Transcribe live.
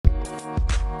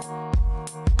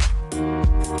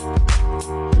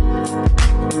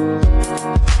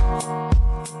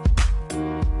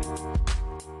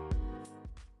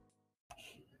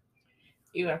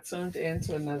You are tuned in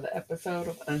to another episode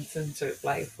of Uncensored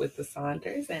Life with the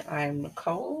Saunders, and I am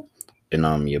Nicole. And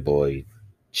I'm your boy,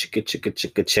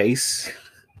 Chicka Chase.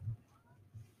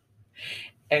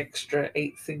 Extra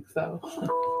 860.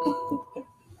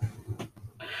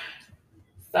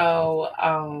 So,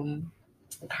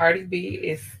 Cardi B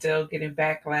is still getting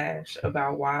backlash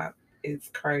about WAP. It's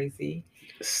crazy.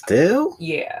 Still?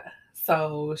 Yeah.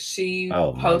 So she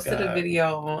Oh my posted a God.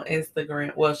 video on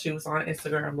Instagram. Well, she was on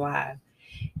Instagram Live,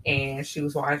 and she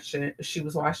was washing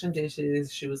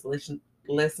dishes. She was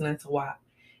listening to WAP,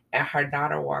 and her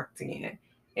daughter walked in,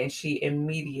 and she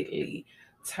immediately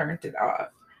turned it off.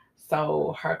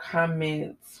 So her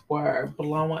comments were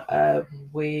blowing up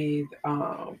with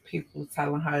people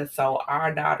telling her, so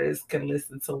our daughters can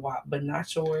listen to WAP, but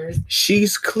not yours.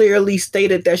 She's clearly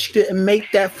stated that she didn't make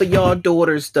that for y'all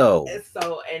daughters, though.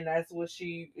 So, and that's what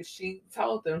she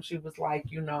told them. She was like,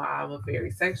 I'm a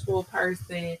very sexual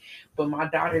person, but my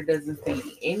daughter doesn't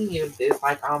see any of this.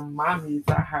 Like, I'm mommy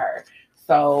to her.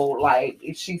 So, like,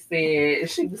 she said,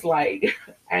 she was like,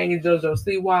 ain't JoJo,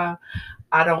 see why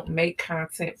I don't make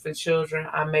content for children.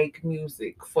 I make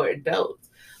music for adults.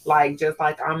 Like, just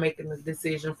like I'm making the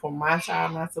decision for my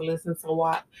child not to listen to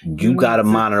what you gotta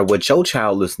monitor what your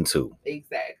child listen to.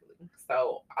 Exactly.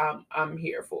 So I'm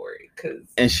here for it, cause.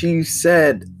 And she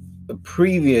said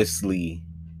previously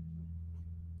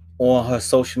on her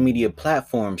social media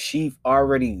platform, she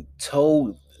already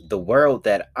told the world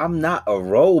that I'm not a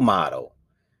role model.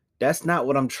 That's not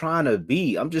what I'm trying to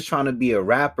be. I'm just trying to be a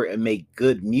rapper and make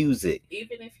good music.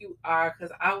 Even if you are,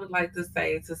 because I would like to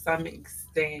say to some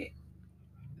extent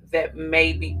that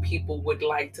maybe people would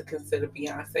like to consider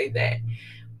Beyonce that.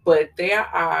 But there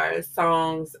are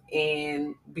songs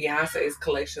in Beyonce's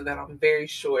collection that I'm very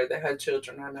sure that her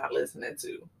children are not listening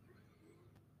to.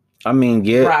 I mean,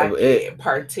 yeah. Rocket,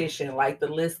 Partition, like the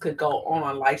list could go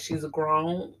on. Like, she's a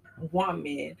grown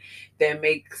woman that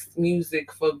makes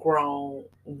music for grown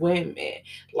women.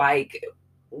 Like,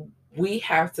 we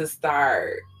have to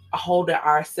start holding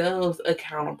ourselves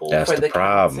accountable for the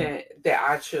content that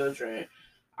our children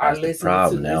are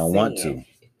listening to. They don't want to.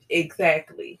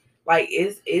 Exactly. Like,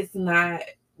 it's not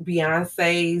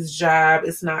Beyonce's job.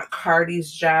 It's not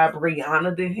Cardi's job.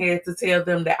 Rihanna didn't have to tell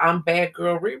them that I'm bad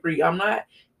girl Riri. I'm not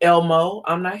Elmo.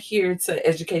 I'm not here to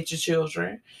educate your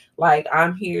children. Like,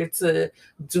 I'm here to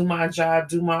do my job,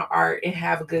 do my art, and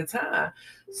have a good time.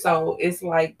 So it's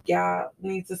like, y'all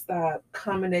need to stop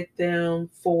coming at them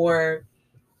for,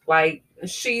 like,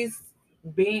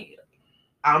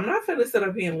 I'm not finna sit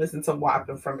up here and listen to WAP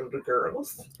in front of the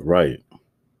girls. Right.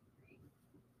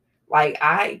 Like,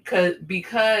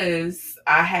 because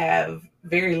I have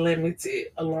very limited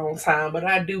alone time, but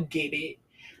I do get it.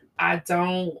 I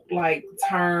don't like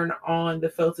turn on the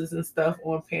filters and stuff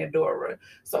on Pandora.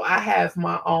 So I have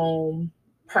my own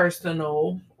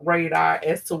personal radar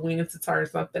as to when to turn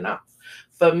something off.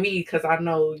 For me, because I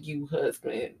know you,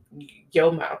 husband,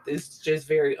 your mouth is just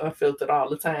very unfiltered all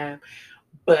the time.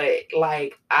 But,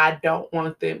 like, I don't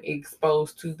want them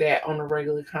exposed to that on a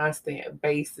regular, constant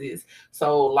basis.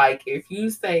 So, like, if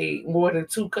you say more than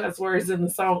 2 cuss words in the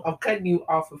song, I'm cutting you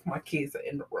off if my kids are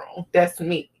in the room. That's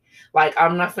me. Like,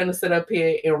 I'm not finna sit up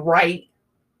here and write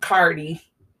Cardi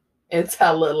and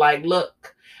tell her, like,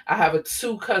 look, I have a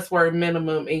 2 cuss word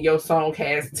minimum and your song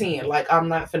has 10. Like, I'm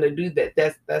not finna do that.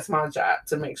 That's my job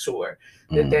to make sure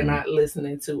that they're not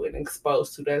listening to and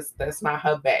exposed to. That's not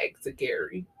her bag to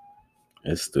carry.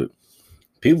 It's the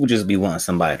people just be wanting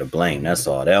somebody to blame. That's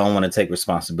all. They don't want to take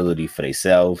responsibility for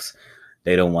themselves.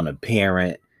 They don't want to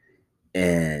parent.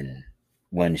 And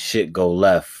when shit go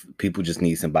left, people just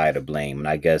need somebody to blame. And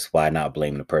I guess why not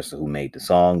blame the person who made the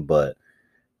song? But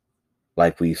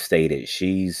like we've stated,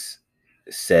 she's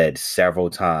said several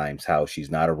times how she's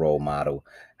not a role model,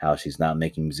 how she's not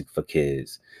making music for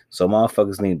kids. So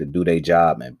motherfuckers need to do their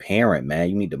job and parent, man.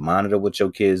 You need to monitor what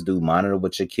your kids do, monitor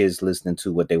what your kids listening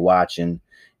to, what they watching.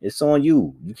 It's on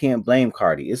you. You can't blame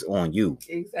Cardi. It's on you.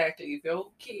 Exactly. If your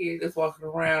kid is walking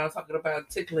around talking about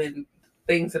tickling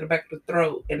things in the back of the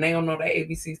throat and they don't know their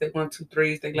ABCs, they 1, 2,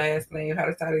 3s, their last name, how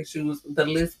to tie their shoes, the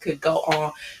list could go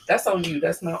on. That's on you.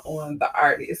 That's not on the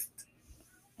artist.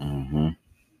 Mm-hmm.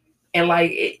 And,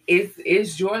 like,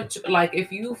 it's your, like,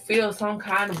 if you feel some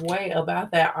kind of way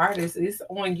about that artist, it's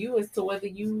on you as to whether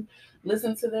you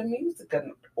listen to their music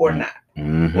or not,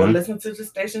 or listen to the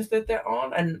stations that they're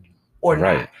on or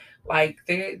not. Like,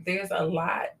 there's a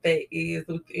lot that is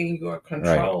within your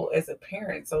control as a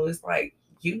parent. So it's like,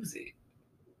 use it.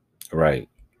 Right.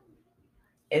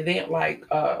 And then, like,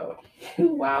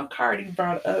 while Cardi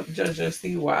brought up JoJo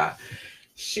Siwa,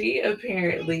 She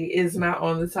apparently is not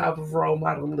on the top of role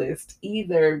model list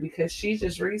either because she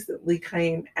just recently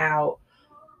came out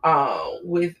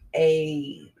with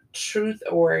a truth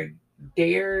or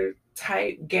dare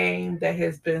type game that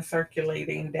has been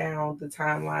circulating down the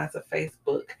timelines of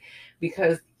Facebook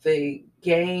because the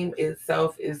game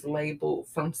itself is labeled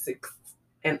from 6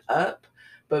 and up,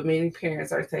 but many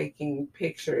parents are taking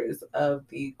pictures of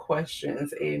the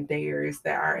questions and dares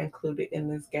that are included in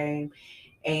this game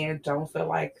and don't feel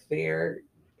like they're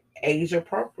age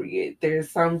appropriate.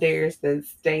 There's some dares that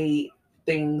state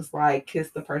things like kiss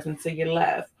the person to your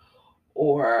left,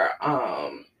 or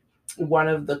one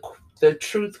of the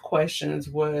truth questions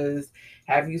was,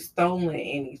 have you stolen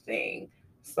anything?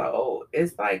 So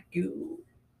it's like you,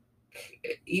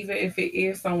 even if it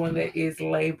is someone that is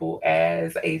labeled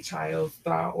as a child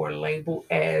star or labeled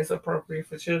as appropriate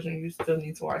for children, you still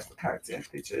need to watch the content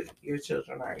that your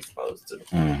children are exposed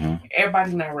to.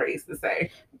 Everybody not raised the same.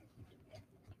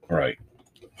 Right.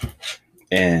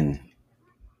 And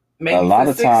maybe a lot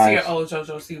of 6-year-old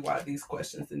JoJo see why these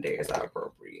questions and dares are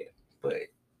appropriate, but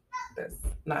that's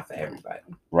not for everybody.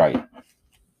 Right.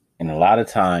 And a lot of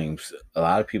times, a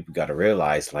lot of people got to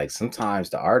realize, like, sometimes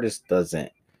the artist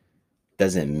doesn't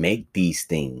make these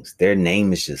things. Their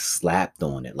name is just slapped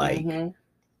on it. Like,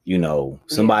 you know,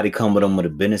 somebody come with them with a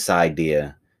business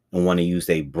idea and want to use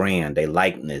their brand, their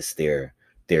likeness, their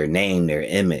name, their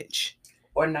image.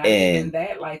 Or not even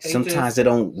that. Like, sometimes they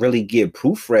don't really get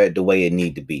proofread the way it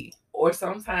need to be. Or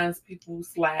sometimes people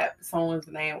slap someone's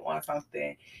name on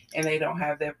something and they don't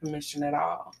have their permission at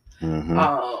all.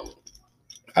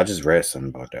 I just read something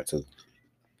about that too.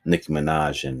 Nicki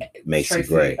Minaj and Macy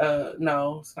Gray.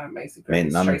 No, it's not Macy Gray.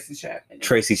 It's Tracy Chapman.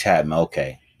 Tracy Chapman.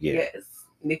 Okay. Yeah. Yes.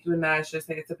 Nicki Minaj just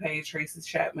had to pay Tracy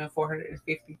Chapman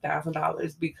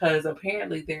 $450,000 because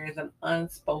apparently there is an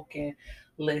unspoken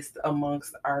list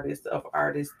amongst artists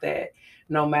that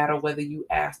no matter whether you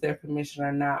ask their permission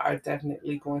or not are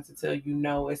definitely going to tell you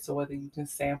no as to whether you can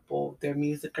sample their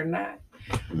music or not.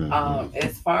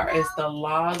 As far as the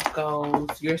law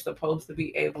goes, you're supposed to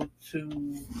be able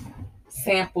to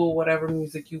sample whatever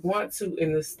music you want to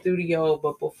in the studio,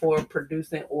 but before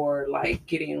producing or like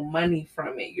getting money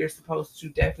from it, you're supposed to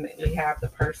definitely have the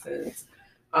person's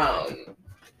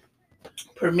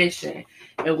permission.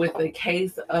 And with the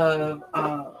case of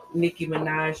Nicki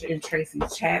Minaj and Tracy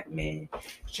Chapman,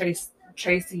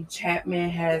 Tracy Chapman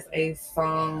has a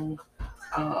song,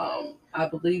 I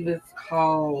believe it's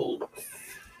called,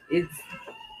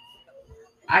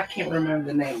 I can't remember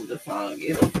the name of the song.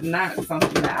 It's not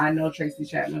something that I know Tracy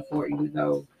Chapman for, even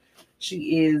though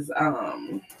she is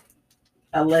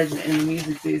a legend in the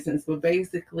music business. But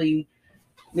basically,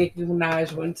 Nicki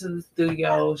Minaj went to the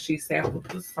studio. She sampled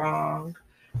the song,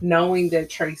 knowing that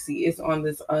Tracy is on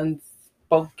this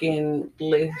unspoken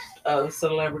list of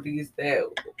celebrities that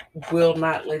will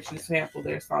not let you sample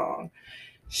their song.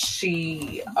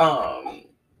 She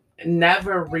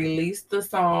never released the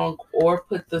song or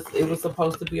it was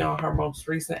supposed to be on her most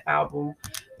recent album,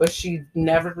 but she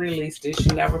never released it. She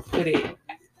never put it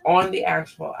on the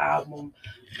actual album,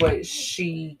 but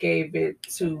she gave it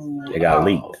to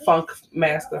Funk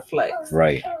Master Flex,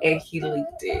 right? And he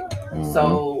leaked it.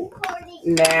 So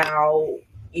now,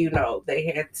 you know,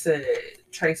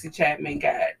 Tracy Chapman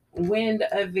got wind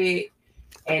of it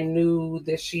and knew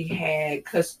that she had,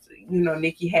 because, you know,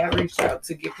 Nicki had reached out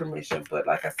to get permission, but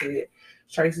like I said,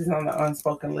 Tracy's on the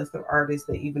unspoken list of artists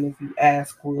that even if you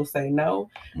ask, will say no.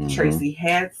 Tracy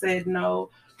had said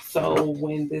no. So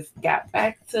when this got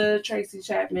back to Tracy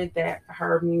Chapman that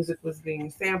her music was being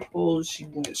sampled, she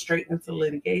went straight into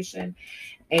litigation.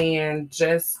 And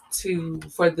just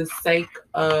for the sake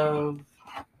of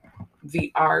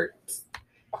the art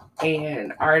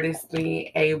and artists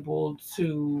being able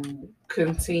to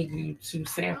continue to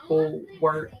sample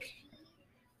work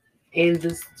in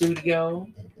the studio,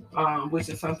 which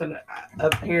is something that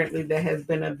apparently that has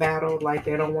been a battle. Like,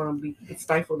 they don't want to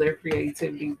stifle their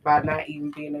creativity by not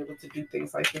even being able to do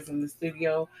things like this in the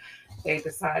studio. They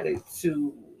decided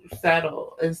to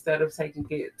settle instead of taking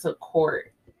it to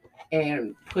court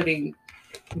and putting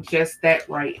just that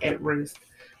right at risk.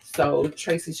 So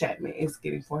Tracy Chapman is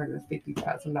getting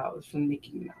 $450,000 from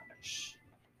Nicki Minaj.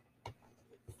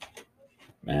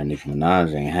 Man, Nicki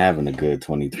Minaj ain't having a good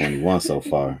 2021 so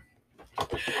far.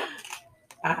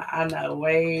 I know,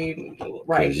 way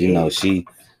right. Because you know she,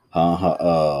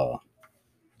 her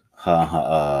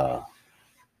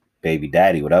baby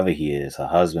daddy, whatever he is, her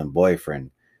husband,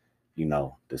 boyfriend, you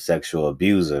know, the sexual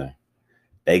abuser,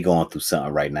 they going through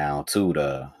something right now too.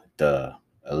 The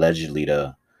allegedly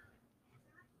the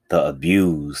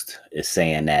abused is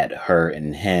saying that her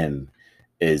and him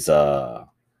is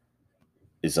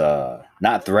is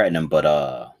not threatening,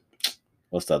 but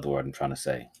what's the other word I'm trying to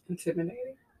say?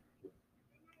 Intimidating.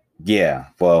 Yeah,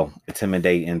 well,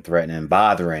 intimidating, threatening,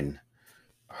 bothering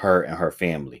her and her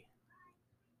family.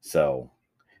 So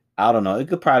I don't know. It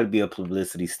could probably be a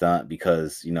publicity stunt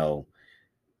because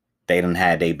they done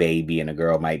had their baby and the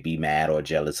girl might be mad or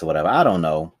jealous or whatever. I don't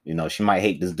know. She might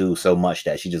hate this dude so much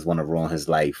that she just want to ruin his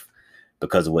life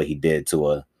because of what he did to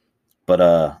her.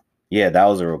 But yeah, that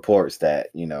was the reports that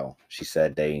she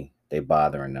said they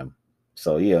bothering them.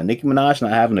 So yeah, Nicki Minaj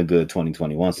not having a good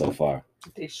 2021 so far.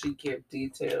 Did she give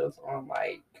details on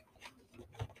like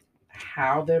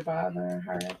how they're bothering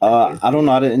her? I don't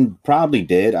know. I probably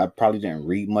didn't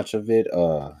read much of it.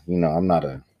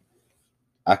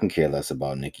 I can care less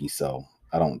about Nicki, so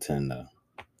I don't tend to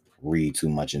read too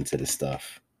much into this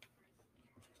stuff.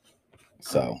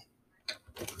 So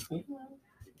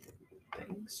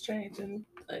things changing.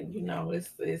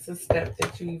 It's a step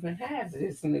that you even have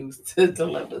this news to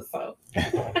deliver. So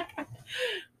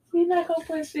we're not gonna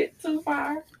push it too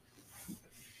far.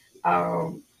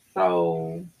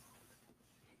 So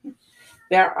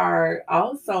there are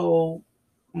also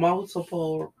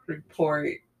multiple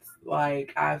reports.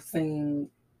 Like I've seen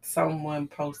someone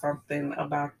post something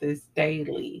about this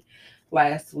daily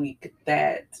last week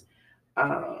that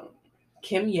um,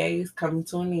 Kim Ye is coming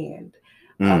to an end.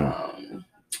 Um,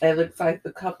 it looks like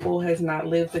the couple has not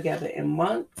lived together in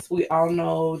months. We all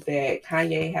know that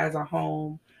Kanye has a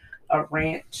home, a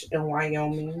ranch in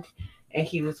Wyoming, and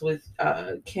he was with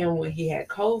Kim when he had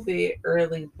COVID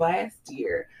early last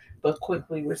year, but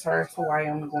quickly returned to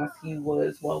Wyoming once he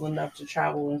was well enough to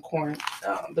travel and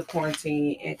the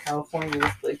quarantine in California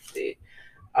was lifted.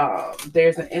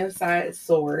 There's an inside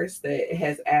source that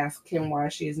has asked Kim why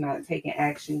she is not taking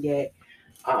action yet,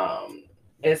 um,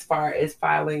 as far as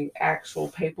filing actual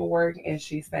paperwork, and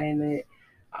she's saying that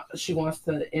she wants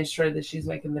to ensure that she's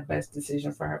making the best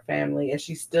decision for her family, and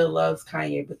she still loves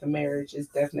Kanye, but the marriage is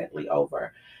definitely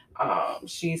over.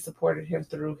 She supported him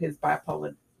through his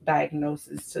bipolar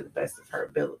diagnosis to the best of her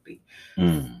ability.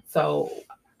 So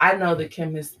I know that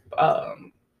Kim is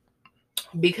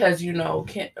because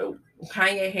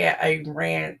Kanye had a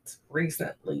rant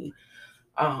recently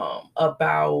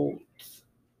about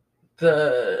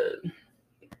the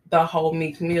the whole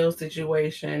Meek Mill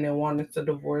situation and wanting to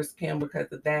divorce Kim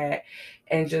because of that,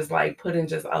 and just like putting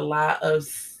just a lot of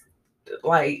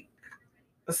like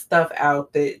stuff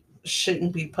out that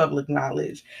shouldn't be public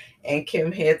knowledge. And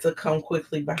Kim had to come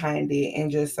quickly behind it and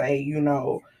just say,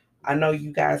 I know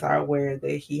you guys are aware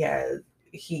that he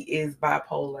is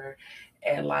bipolar,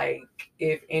 and like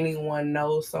if anyone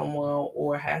knows someone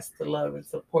or has to love and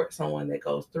support someone that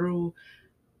goes through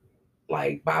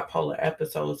like bipolar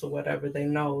episodes or whatever, they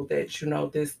know that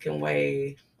this can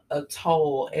weigh a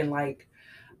toll. And like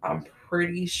I'm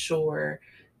pretty sure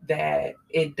that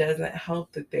it doesn't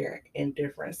help that they're in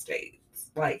different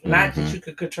states. Like not that you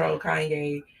could control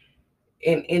Kanye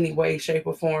in any way, shape,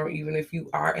 or form, even if you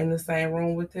are in the same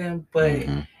room with him, but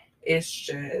it's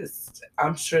just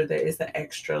I'm sure that it's an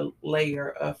extra layer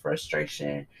of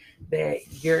frustration that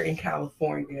you're in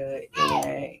California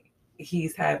and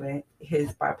he's having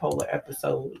his bipolar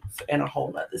episodes in a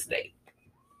whole nother state.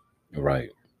 Right.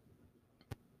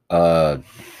 Yeah,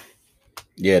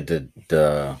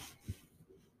 the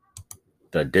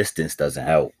distance doesn't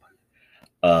help.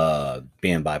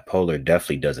 Being bipolar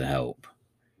definitely doesn't help.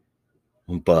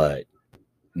 But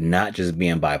not just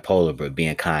being bipolar, but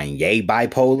being Kanye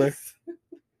bipolar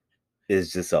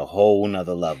is just a whole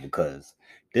nother level, because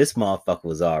this motherfucker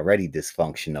was already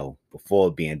dysfunctional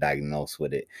before being diagnosed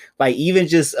with it. Like even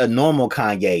just a normal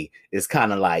Kanye is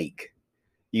kind of like,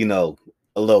 a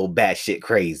little batshit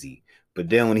crazy. But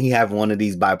then when he have one of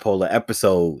these bipolar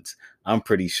episodes, I'm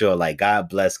pretty sure, like, God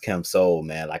bless Kim's soul,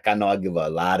 man. Like, I know I give her a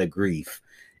lot of grief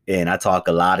and I talk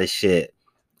a lot of shit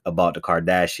about the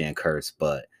Kardashian curse,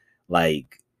 but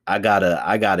like, I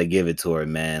gotta give it to her,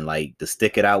 man. Like, to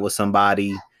stick it out with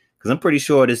somebody, because I'm pretty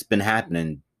sure this been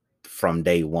happening from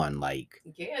day one. Like,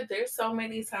 yeah, there's so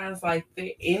many times like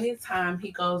anytime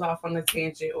he goes off on a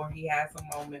tangent or he has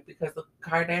a moment, because the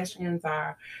Kardashians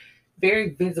are very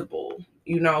visible,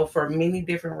 for many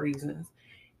different reasons.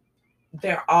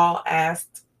 They're all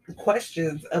asked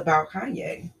questions about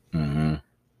Kanye and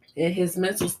his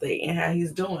mental state and how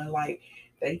he's doing. Like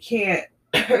they can't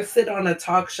sit on a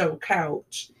talk show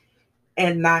couch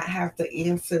and not have to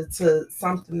answer to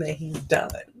something that he's done.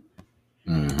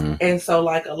 And so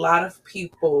like a lot of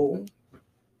people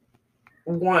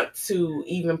want to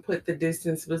even put the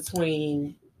distance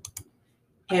between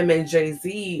him and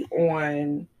Jay-Z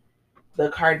on the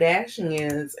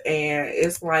Kardashians, and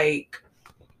it's like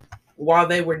while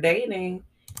they were dating,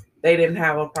 they didn't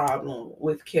have a problem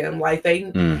with Kim. Like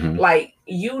Mm-hmm. like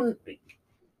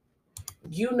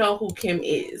you know who Kim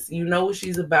is. You know what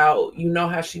she's about. You know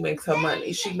how she makes her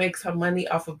money. She makes her money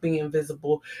off of being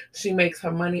visible. She makes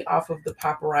her money off of the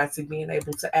paparazzi being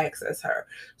able to access her.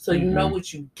 So you know Mm-hmm.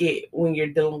 what you get when you're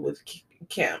dealing with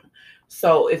Kim.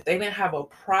 So if they didn't have a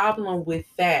problem with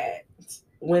that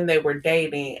when they were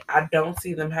dating, I don't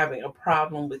see them having a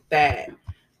problem with that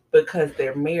because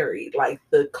they're married. Like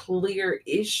the clear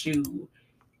issue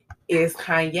is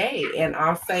Kanye, and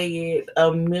I'll say it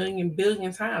a million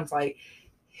billion times. Like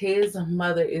his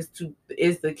mother is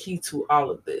the key to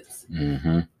all of this.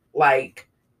 Mm-hmm. Like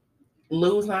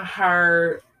losing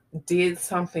her did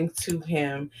something to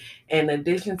him. In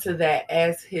addition to that,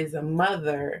 as his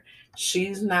mother,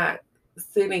 she's not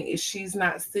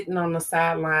sitting on the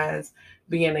sidelines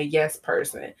being a yes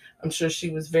person. I'm sure she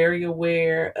was very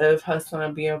aware of her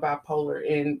son being bipolar,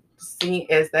 and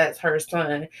seeing as that's her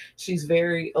son, she's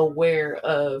very aware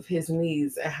of his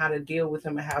needs and how to deal with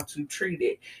him and how to treat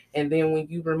it. And then when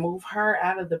you remove her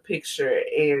out of the picture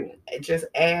and just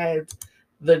add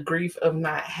the grief of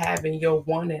not having your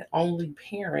one and only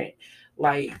parent,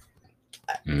 like,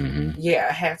 Mm-hmm. yeah,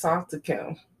 hats off to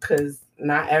Kim, because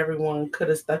not everyone could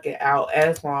have stuck it out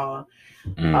as long.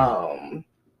 Mm. Um,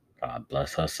 God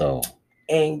bless her soul.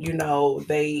 and you know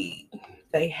they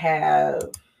have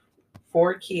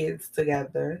 4 kids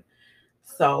together.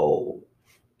 So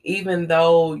even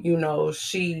though you know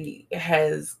she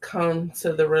has come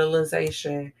to the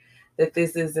realization that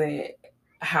this isn't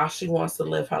how she wants to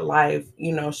live her life,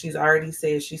 you know, she's already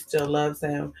said she still loves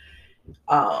him.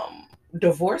 um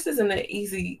Divorce isn't an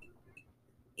easy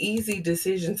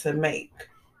decision to make,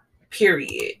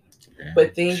 period. Yeah,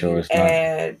 But then sure you it's not.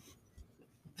 add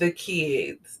the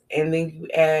kids, and then you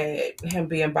add him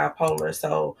being bipolar.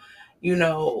 So you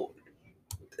know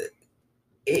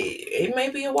it may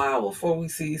be a while before we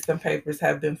see some papers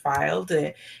have been filed,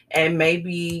 and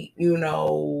maybe you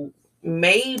know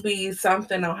maybe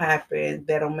something will happen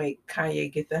that'll make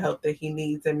Kanye get the help that he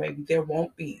needs, and maybe there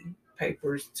won't be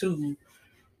papers to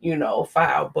you know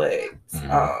file. But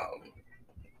Mm-hmm. um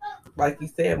like you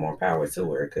said, more power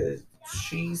to her because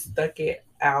she stuck it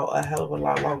out a hell of a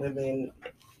lot longer than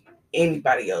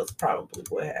anybody else probably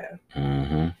would have.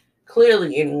 Mm-hmm.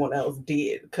 Clearly, anyone else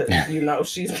did because you know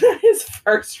she's not his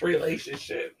first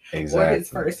relationship or his Exactly.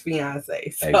 first fiance.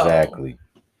 So, Exactly.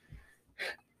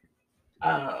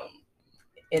 um,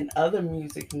 in other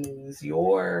music news,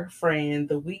 your friend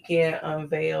The Weeknd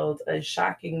unveiled a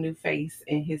shocking new face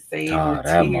in his Save Oh, Your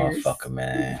that Tears. motherfucker,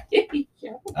 man. Yeah.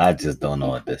 I just don't know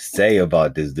what to say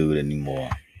about this dude anymore.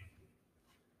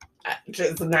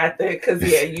 Just not that, because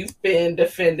yeah, you've been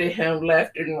defending him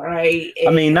left and right.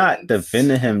 I mean, not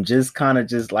defending him, just kind of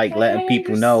just like letting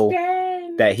people know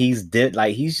that he's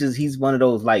like he's one of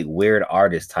those like weird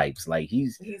artist types. Like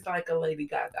he's like a Lady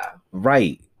Gaga,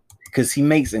 right? Because he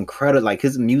makes incredible, like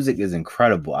his music is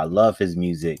incredible. I love his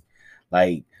music.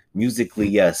 Like musically,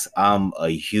 yes, I'm a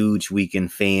huge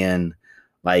Weeknd fan.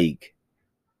 Like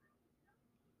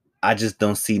I just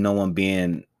don't see no one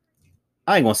being,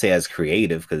 I ain't gonna say as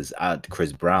creative because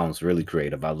Chris Brown's really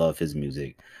creative. I love his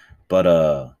music, but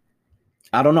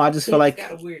I don't know. I just feel like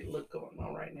got a weird look going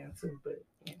on right now too. But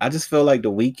yeah. I just feel like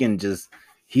The Weeknd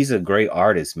he's a great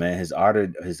artist, man. His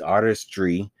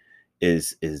artistry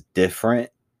is different.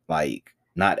 Like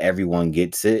not everyone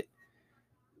gets it,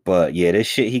 but yeah, this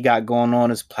shit he got going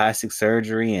on is plastic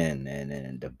surgery and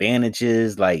the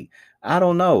bandages. Like I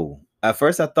don't know. At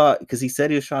first, I thought because he said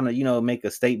he was trying to make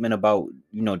a statement about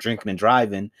drinking and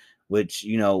driving, which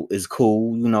is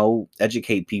cool.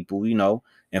 Educate people.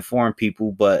 Inform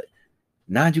people, but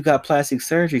now you got plastic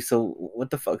surgery. So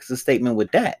what the fuck is the statement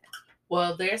with that?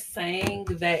 Well, they're saying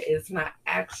that it's not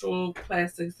actual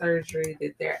plastic surgery,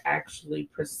 that they're actually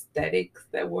prosthetics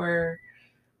that were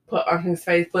put on his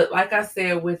face. But like I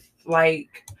said, with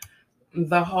like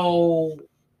the whole,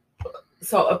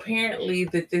 so apparently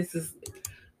that this is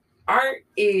art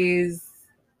is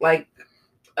like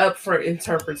up for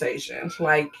interpretation.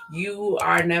 Like you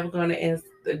are never going to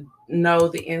know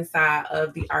the inside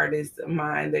of the artist's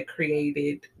mind that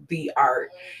created the art,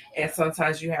 and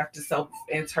sometimes you have to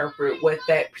self-interpret what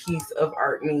that piece of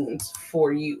art means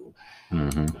for you.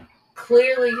 Mm-hmm.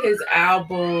 Clearly his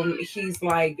album, he's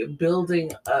like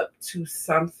building up to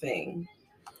something.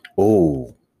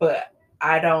 Oh, but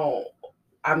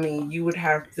I mean, you would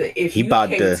have to, if he you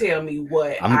can't tell me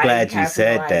what. I'm glad you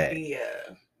said that.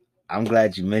 Idea. I'm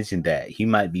glad you mentioned that. He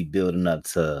might be building up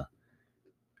to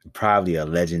probably a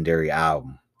legendary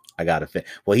album. I gotta fit.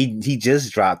 Well, he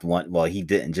just dropped one. Well, he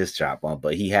didn't just drop one,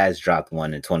 but he has dropped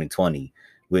one in 2020,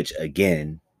 which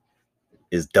again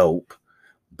is dope.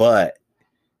 but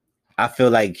I feel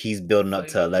like he's building up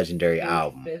So to a you legendary think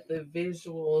album. that the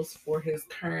visuals for his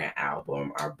current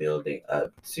album are building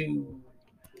up to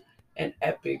an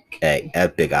epic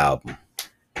Epic album.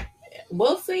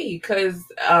 We'll see, because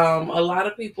a lot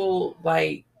of people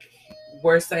like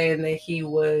were saying that he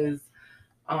was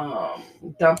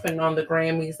dumping on the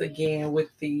Grammys again with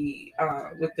the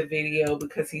video,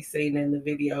 because he's seen in the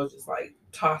video just like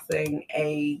tossing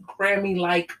a Grammy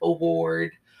like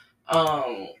award.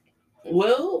 Um,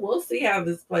 we'll see how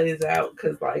this plays out,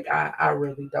 because like I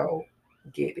really don't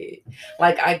get it.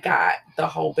 Like, I got the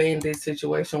whole bandit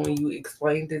situation when you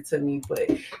explained it to me, but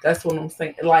that's what I'm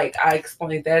saying. Like, I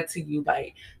explained that to you.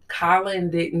 Like, Colin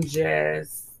didn't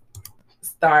just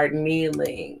start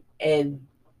kneeling and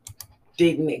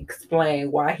didn't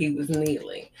explain why he was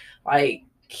kneeling. Like,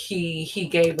 he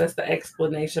gave us the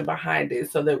explanation behind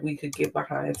it so that we could get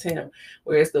behind him.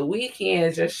 Whereas the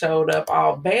Weeknd just showed up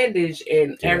all bandaged,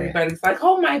 and everybody's like,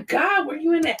 "Oh my God, were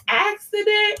you in an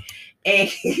accident?" And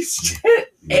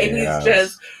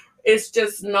it's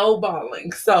just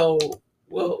snowballing. So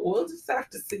we'll just have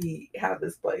to see how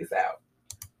this plays out.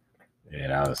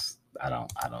 Yeah, I don't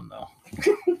know.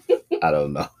 I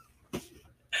don't know.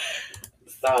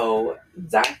 So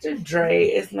Dr. Dre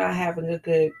is not having a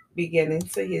good beginning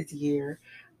to his year.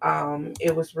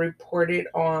 It was reported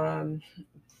on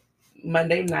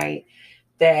Monday night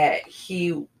that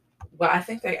I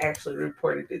think they actually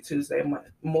reported it Tuesday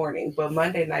morning, but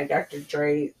Monday night, Dr.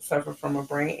 Dre suffered from a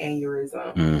brain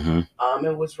aneurysm. Mm-hmm.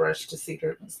 And was rushed to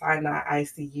Cedars-Sinai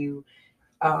ICU.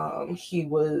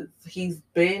 He's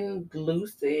been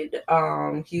lucid.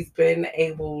 He's been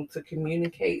able to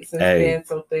communicate since then,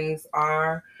 so things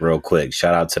are real quick.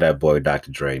 Shout out to that boy,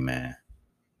 Dr. Dre, man.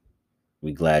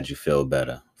 We glad you feel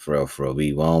better. For real.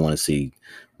 We don't want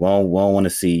to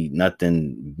see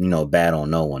nothing, bad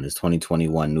on no one. It's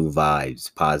 2021, new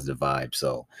vibes, positive vibes.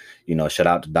 So, shout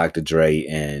out to Dr. Dre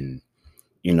and,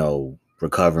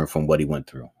 recovering from what he went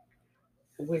through.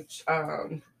 Which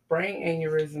brain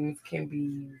aneurysms can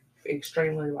be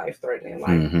extremely life-threatening.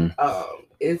 Like,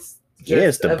 it's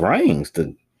the brains,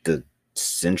 the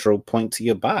central point to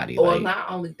your body. Well, not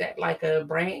only that, like, a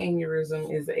brain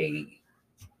aneurysm is a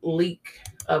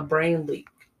brain leak,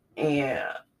 and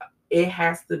it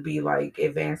has to be like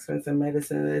advancements in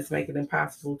medicine that's making it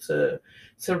impossible to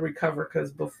recover.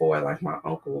 Because before, like, my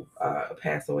uncle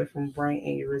passed away from brain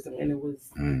aneurysm, and it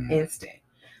was instant.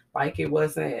 Like, it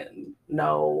wasn't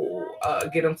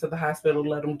get him to the hospital,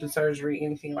 let him do surgery,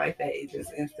 anything like that. It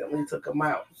just instantly took him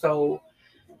out. So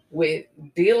with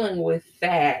dealing with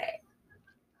that,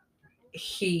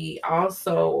 he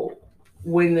also,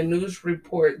 when the news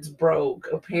reports broke,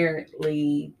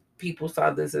 apparently people saw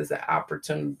this as an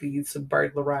opportunity to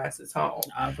burglarize his home.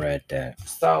 I read that.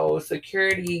 So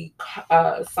security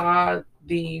saw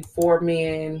the 4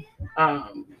 men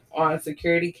on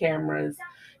security cameras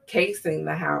casing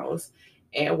the house.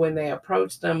 And when they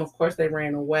approached them, of course, they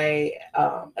ran away.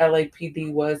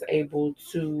 LAPD was able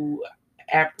to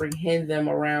apprehend them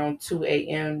around 2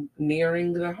 a.m.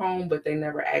 nearing the home, but they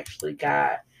never actually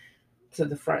got to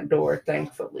the front door,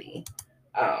 thankfully.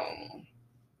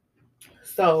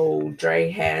 So Dre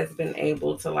has been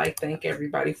able to, like, thank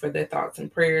everybody for their thoughts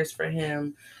and prayers for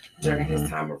him during his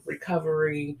time of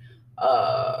recovery.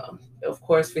 Of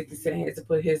course, 50 Cent had to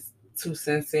put his 2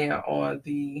 cents in on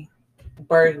the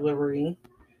burglary.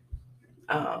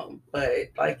 But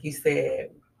like you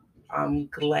said, I'm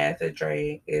glad that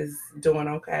Dre is doing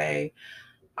okay.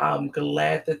 I'm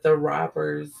glad that the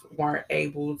robbers weren't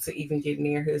able to even get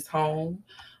near his home.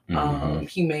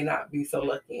 He may not be so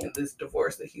lucky in this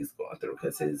divorce that he's going through,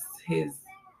 because his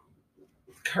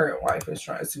current wife is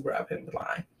trying to rob him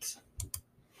blind.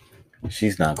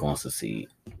 She's not going to succeed.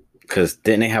 Because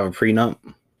didn't they have a prenup?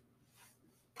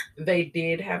 They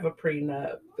did have a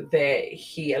prenup that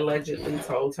he allegedly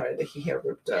told her that he had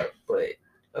ripped up, but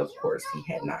of course he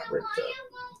had not ripped up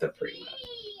the prenup.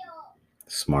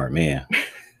 Smart man.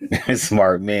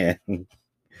 Smart man.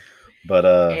 But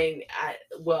and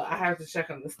I have to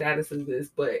check on the status of this,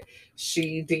 but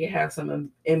she did have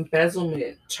some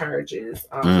embezzlement charges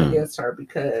against her,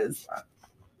 because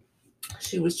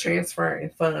she was transferring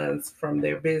funds from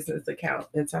their business account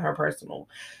into her personal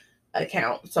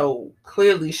account. So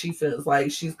clearly she feels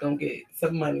like she's gonna get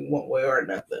some money one way or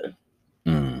another.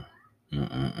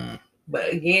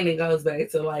 But again, it goes back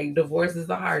to, like, divorce is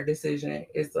a hard decision.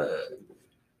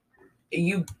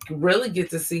 You really get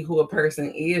to see who a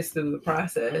person is through the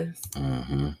process.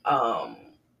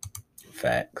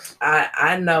 Facts.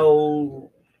 I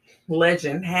know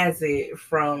legend has it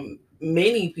from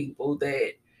many people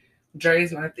that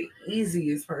Dre's not the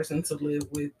easiest person to live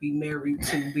with, be married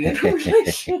to, be in a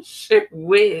relationship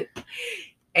with.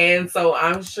 And so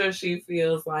I'm sure she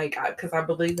feels like, because I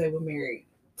believe they were married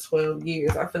 12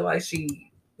 years. I feel like she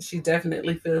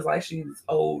definitely feels like she's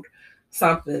owed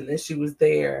something, that she was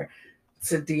there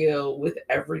to deal with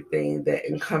everything that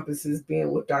encompasses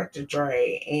being with Dr.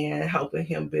 Dre and helping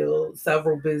him build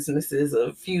several businesses,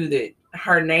 a few that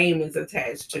her name is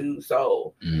attached to.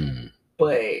 So,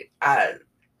 but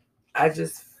I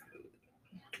just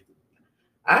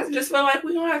feel like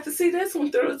we're gonna have to see this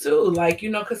one through too. Like,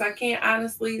 because I can't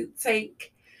honestly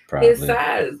take his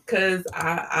side, because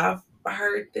I've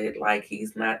heard that like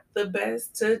he's not the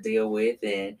best to deal with,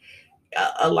 and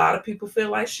a lot of people feel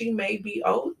like she may be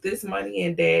owed this money,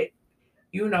 and that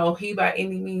he by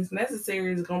any means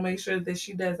necessary is gonna make sure that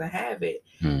she doesn't have it.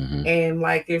 And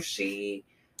like if she,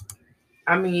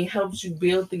 helps you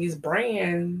build these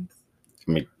brands.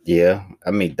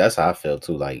 That's how I feel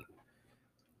too. Like,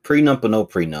 prenup or no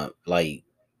prenup, like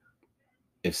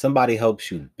if somebody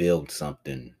helps you build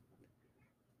something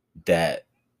that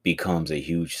becomes a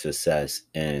huge success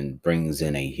and brings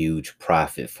in a huge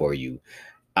profit for you,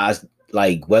 I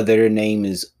like whether their name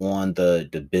is on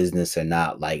the business or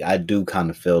not, like I do kind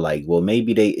of feel like, well,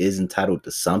 maybe they is entitled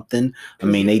to something. I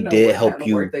mean, they did help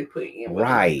you, work they put in,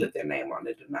 right? They put their name on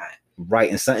it or not,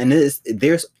 right? And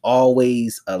there's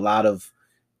always a lot of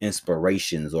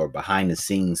inspirations or behind the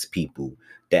scenes people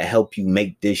that help you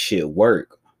make this shit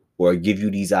work or give you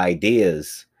these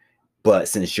ideas. But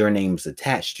since your name's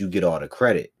attached, you get all the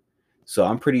credit. So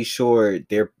I'm pretty sure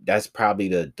that's probably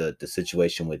the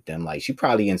situation with them. Like, she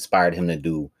probably inspired him to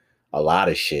do a lot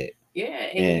of shit. Yeah,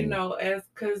 and as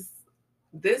because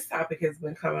this topic has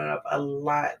been coming up a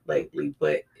lot lately,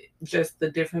 but just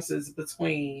the differences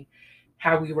between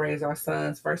how we raise our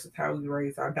sons versus how we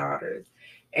raise our daughters.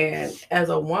 And as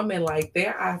a woman, like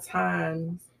there are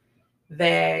times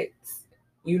that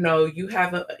you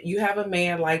have a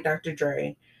man like Dr.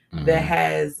 Dre that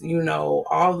has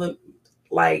all the,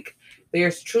 like,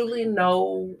 there's truly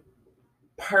no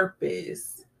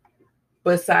purpose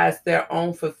besides their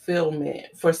own fulfillment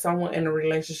for someone in a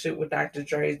relationship with Dr.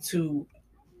 Dre to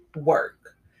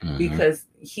work, because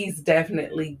he's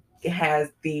definitely has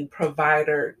the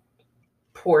provider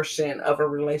portion of a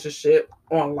relationship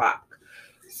on lock.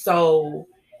 So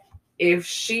if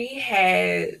she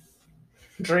had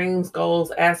dreams,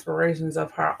 goals, aspirations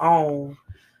of her own,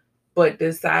 but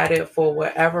decided for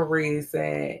whatever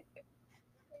reason,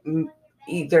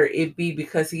 either it be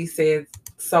because he said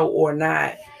so or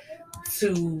not,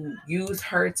 to use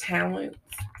her talent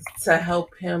to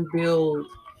help him build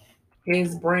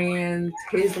his brand,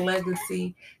 his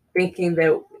legacy, thinking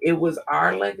that it was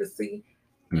our legacy,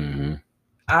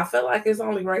 I feel like it's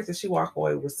only right that she walk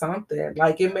away with something.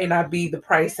 Like, it may not be the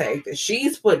price tag that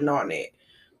she's putting on it,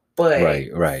 but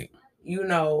right.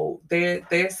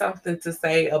 There's something to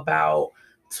say about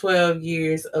 12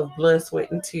 years of blood,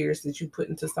 sweat, and tears that you put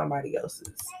into somebody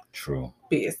else's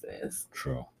business.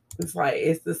 True. It's like,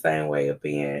 it's the same way of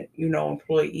being,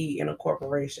 employee in a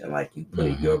corporation. Like, you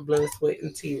put your blood, sweat,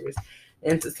 and tears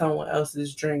into someone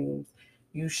else's dreams.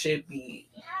 You should be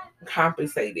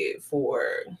compensated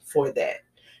for that.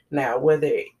 Now, whether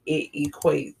it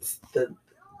equates the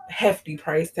hefty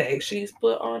price tag she's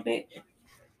put on it,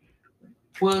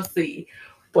 we'll see.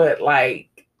 But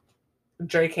like,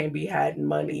 Dre can't be hiding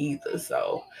money either.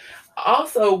 So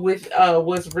also, with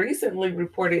what's recently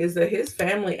reported is that his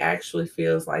family actually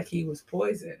feels like he was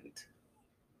poisoned.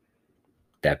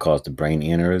 That caused a brain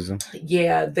aneurysm?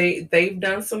 Yeah, they've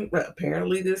done some,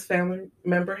 apparently this family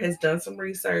member has done some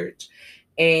research,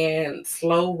 and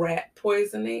slow rat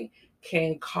poisoning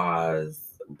can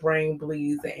cause brain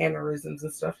bleeds and aneurysms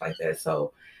and stuff like that.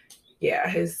 So yeah,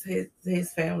 his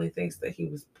family thinks that he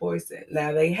was poisoned.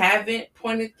 Now, they haven't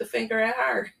pointed the finger at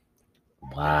her.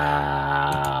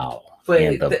 Wow. But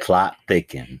and the plot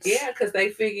thickens. Yeah, because they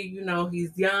figure,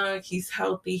 he's young, he's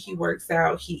healthy, he works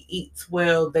out, he eats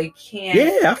well. They can't.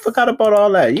 Yeah, I forgot about all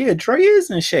that. Yeah, Dre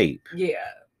is in shape. Yeah.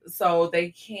 So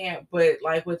they can't, but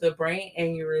like with a brain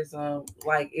aneurysm,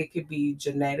 like it could be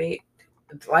genetic.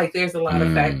 Like, there's a lot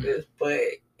of factors, but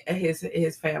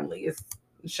his family is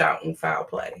shouting foul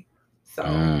play. So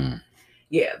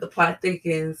yeah, the plot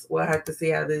thickens. We'll have to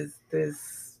see how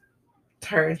this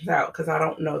turns out, because I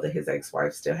don't know that his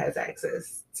ex-wife still has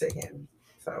access to him.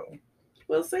 So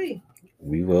we'll see.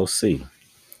 We will see.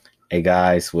 Hey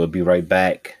guys, we'll be right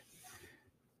back.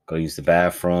 Go use the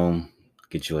bathroom,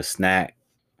 get you a snack,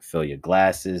 fill your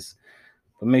glasses,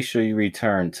 but make sure you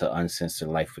return to Uncensored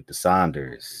Life with the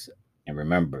Saunders. And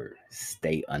remember,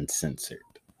 stay uncensored.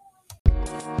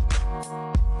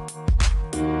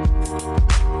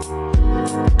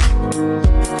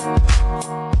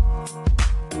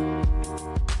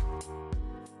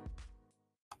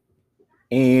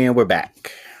 And we're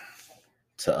back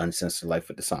to Uncensored Life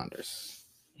with the Saunders.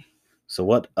 So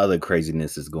what other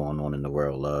craziness is going on in the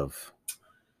world, love?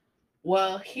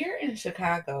 Well, here in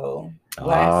Chicago,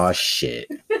 Oh shit.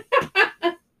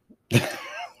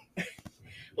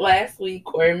 last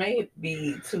week, or it may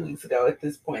be 2 weeks ago at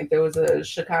this point, there was a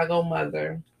Chicago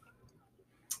mother,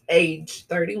 age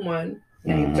 31,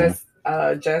 named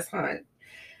Jess Hunt,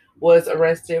 was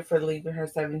arrested for leaving her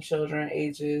 7 children,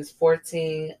 ages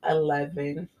 14,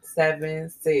 11, 7,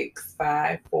 6,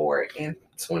 5, 4, and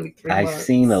 23 I months.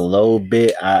 seen a little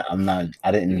bit. I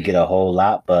didn't get a whole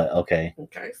lot, but okay.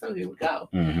 Okay, so here we go.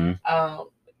 Mm-hmm.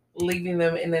 Leaving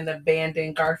them in an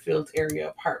abandoned Garfield area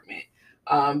apartment.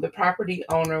 The property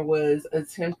owner was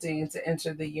attempting to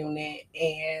enter the unit,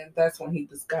 and that's when he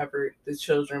discovered the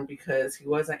children because he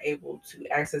wasn't able to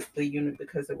access the unit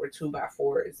because there were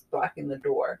 2x4s blocking the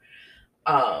door.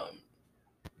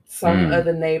 Some of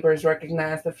the neighbors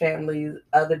recognized the family,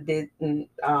 other didn't.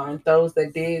 Those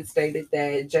that did stated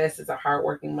that Jess is a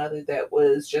hardworking mother that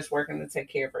was just working to take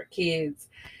care of her kids.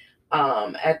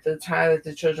 At the time that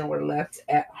the children were left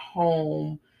at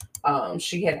home,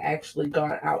 she had actually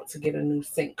gone out to get a new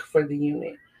sink for the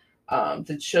unit.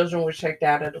 The children were checked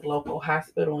out at a local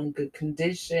hospital in good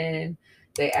condition.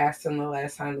 They asked them the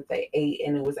last time that they ate,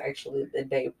 and it was actually the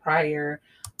day prior.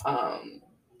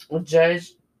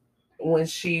 Judge, when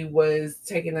she was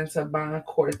taken into bond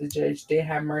court, the judge did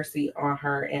have mercy on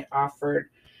her and offered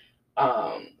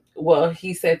well,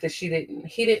 he said that he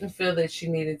didn't feel that she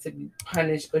needed to be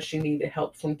punished, but she needed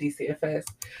help from DCFS.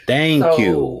 Thank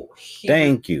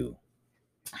you.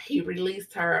 He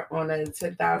released her on a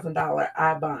 $10,000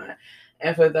 I bond.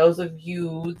 And for those of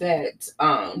you that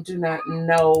do not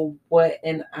know what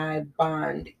an I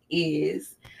bond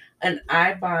is, an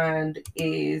I bond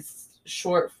is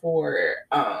short for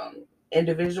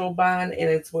individual bond, and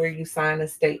it's where you sign a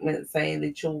statement saying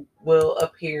that you will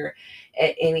appear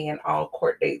at any and all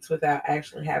court dates without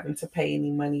actually having to pay any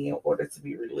money in order to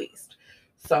be released.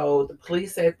 So the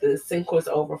police said the sink was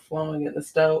overflowing and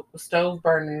the stove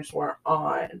burners were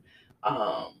on,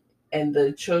 and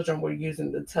the children were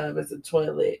using the tub as a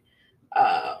toilet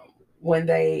when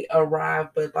they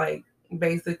arrived. But like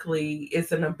basically,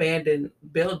 it's an abandoned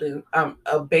building,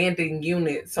 abandoned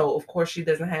unit. So of course she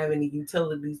doesn't have any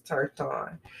utilities turned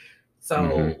on.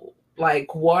 So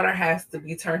like water has to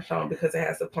be turned on because it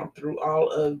has to pump through all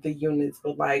of the units.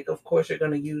 But like of course you're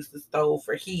gonna use the stove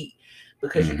for heat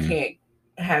because you can't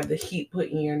have the heat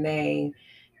put in your name.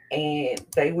 And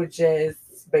they were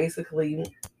just basically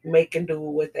making do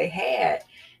with what they had.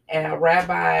 And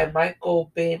Rabbi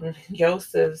Michael Ben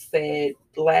Yosef said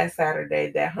last Saturday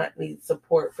that Hunt needs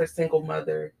support for single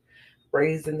mothers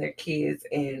raising their kids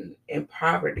in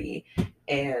poverty.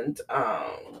 And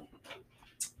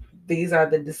these are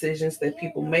the decisions that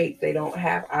people make. They don't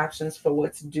have options for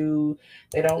what to do.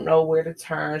 They don't know where to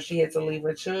turn. She had to leave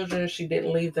her children. She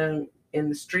didn't leave them in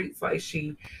the streets. Like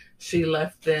she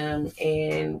left them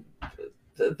in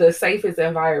the safest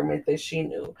environment that she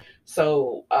knew.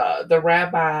 So the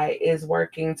rabbi is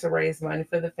working to raise money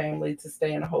for the family to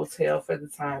stay in a hotel for the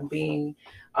time being.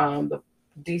 The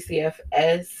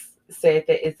DCFS said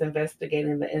that it's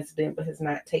investigating the incident but has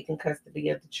not taken custody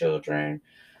of the children.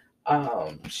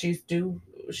 She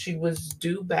was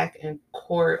due back in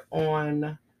court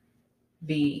on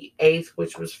the 8th,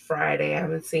 which was Friday. I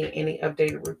haven't seen any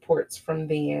updated reports from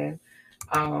then.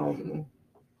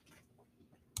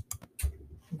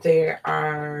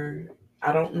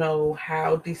 I don't know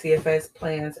how DCFS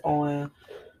plans on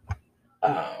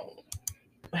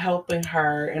helping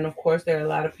her. And of course, there are a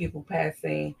lot of people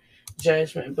passing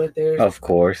judgment, but there have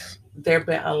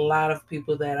been a lot of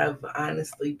people that have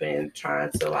honestly been trying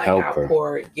to like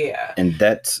outpour. Yeah. And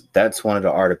that's one of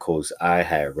the articles I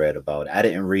had read about. I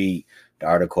didn't read the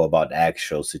article about the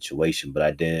actual situation, but I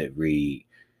did read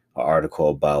an article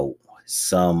about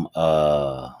some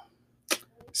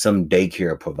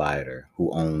daycare provider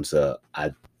who owns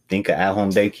I think an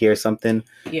at-home daycare or something.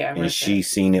 Yeah. And she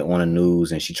seen it on the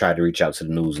news and she tried to reach out to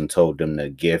the news and told them to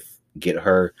get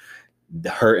her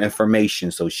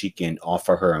information so she can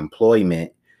offer her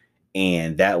employment,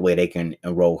 and that way they can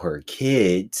enroll her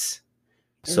kids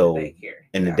in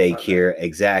the daycare.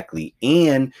 Exactly.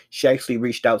 And she actually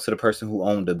reached out to the person who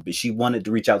owned she wanted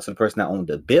to reach out to the person that owned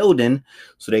the building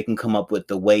so they can come up with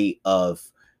the way of,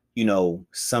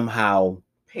 somehow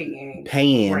paying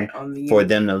for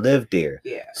them to live there.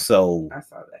 Yeah. So I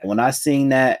saw that. When I seen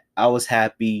that, I was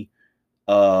happy.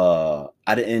 I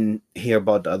didn't hear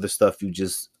about the other stuff you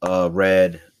just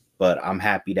read, but I'm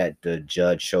happy that the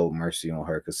judge showed mercy on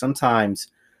her, because sometimes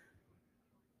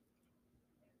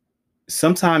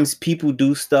people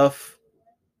do stuff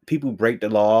people break the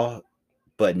law,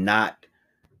 but not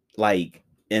like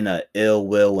in a ill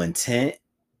will intent,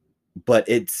 but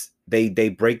it's they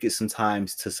break it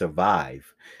sometimes to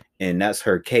survive, and that's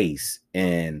her case.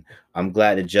 And I'm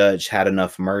glad the judge had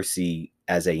enough mercy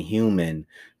as a human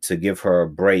to give her a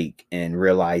break and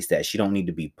realize that she don't need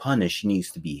to be punished, she needs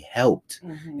to be helped.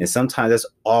 And sometimes that's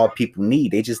all people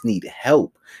need. They just need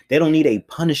help. They don't need a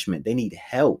punishment, they need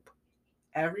help.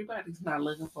 Everybody's not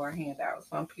looking for a handout.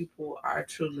 Some people are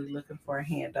truly looking for a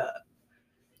hand up,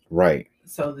 Right.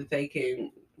 so that they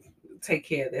can take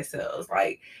care of themselves.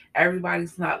 Like,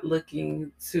 everybody's not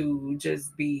looking to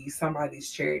just be somebody's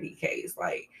charity case.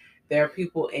 Like, there are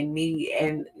people in need,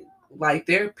 and like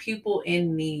there are people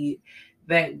in need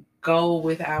that go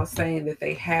without saying that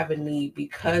they have a need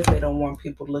because they don't want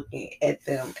people looking at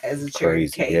them as a charity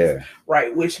Crazy, case. yeah.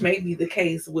 Right, which may be the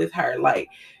case with her. Like,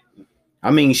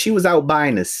 I mean, she was out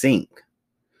buying a sink,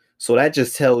 so that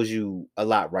just tells you a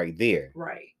lot right there.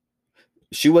 right.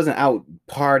 She wasn't out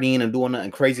partying and doing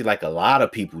nothing crazy like a lot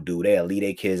of people do. They leave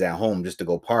their kids at home just to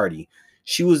go party.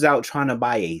 She was out trying to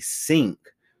buy a sink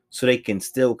so they can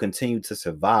still continue to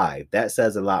survive. That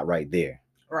says a lot right there.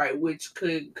 Right, which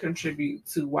could contribute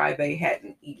to why they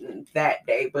hadn't eaten that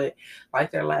day. But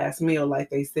like their last meal, like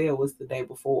they said, was the day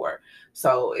before.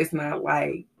 So it's not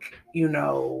like, you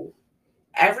know,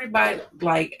 everybody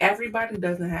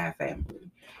doesn't have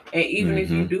family. And even if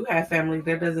you do have family,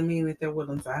 that doesn't mean that they're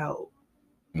willing to help.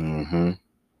 Mm-hmm.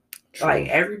 Like,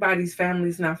 everybody's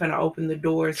family's not going to open the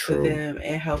doors for them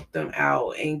and help them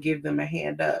out and give them a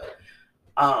hand up.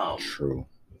 True.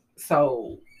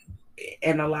 So,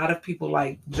 and a lot of people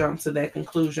like jump to that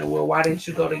conclusion. Well, why didn't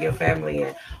you go to your family?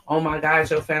 And oh my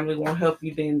gosh, your family won't help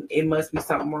you. Then it must be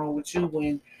something wrong with you.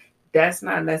 When that's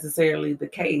not necessarily the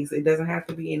case. It doesn't have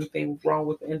to be anything wrong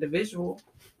with the individual.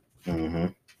 Mm-hmm.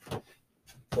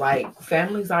 Like,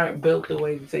 families aren't built the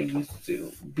way that they used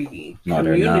to be. No,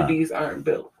 communities aren't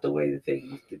built the way that they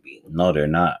used to be. No, they're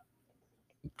not.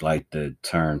 Like the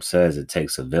term says, it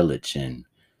takes a village, and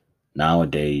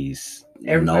nowadays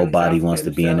nobody wants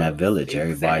to be in that village. Exactly.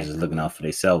 Everybody's just looking out for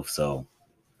themselves. So,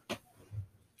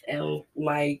 and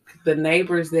like the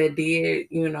neighbors that did,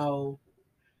 you know,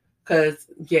 because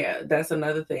yeah, that's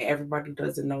another thing. Everybody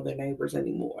doesn't know their neighbors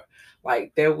anymore.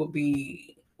 Like, there will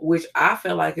be, which I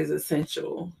feel like is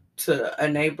essential to a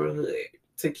neighborhood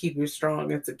to keep it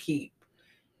strong and to keep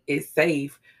it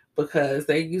safe, because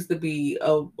there used to be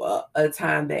a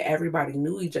time that everybody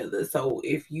knew each other. So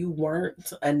if you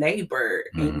weren't a neighbor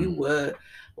and you were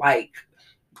like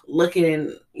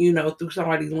looking, you know, through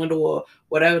somebody's window or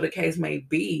whatever the case may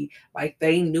be, like,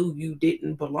 they knew you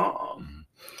didn't belong.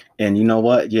 And you know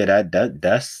what? Yeah,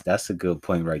 that's a good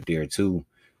point right there too.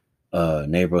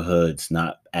 Neighborhoods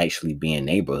not actually being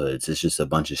neighborhoods. It's just a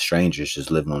bunch of strangers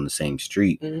just living on the same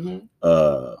street.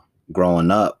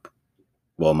 Growing up,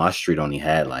 well, my street only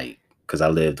had because I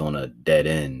lived on a dead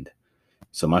end,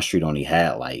 so my street only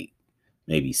had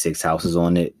maybe 6 houses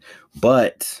on it.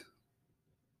 But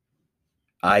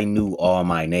I knew all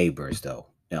my neighbors though,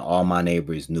 and all my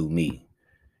neighbors knew me.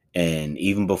 And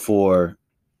even before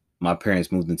my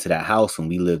parents moved into that house, when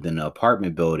we lived in an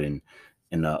apartment building,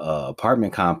 in a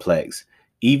apartment complex,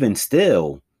 even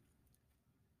still,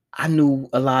 I knew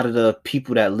a lot of the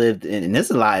people that lived in, and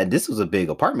this was a big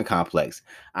apartment complex.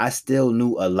 I still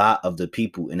knew a lot of the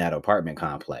people in that apartment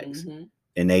complex,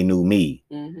 and they knew me.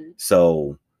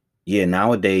 So yeah,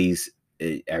 nowadays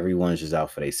everyone's just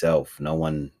out for themselves. No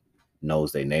one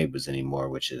knows their neighbors anymore,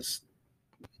 which is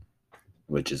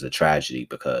a tragedy,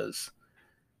 because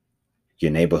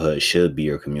your neighborhood should be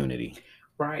your community.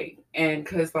 Right. And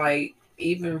because like,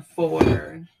 even for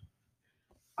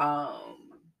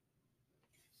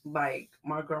like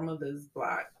my grandmother's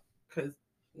block, because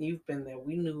you've been there,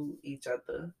 we knew each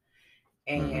other.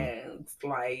 And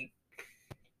like,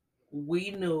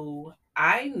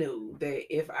 I knew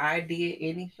that if I did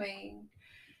anything,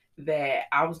 that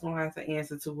I was going to have to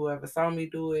answer to whoever saw me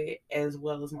do it, as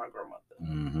well as my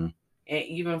grandmother. And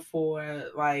even for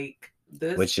like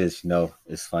this, which is,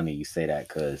 it's funny you say that,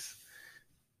 because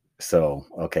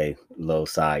okay, little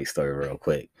side story real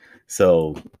quick.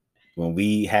 So when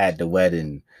we had the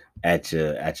wedding at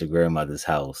your grandmother's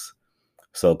house,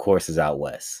 so of course it's out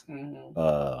west.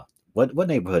 What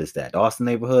neighborhood is that? The Austin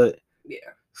neighborhood? Yeah.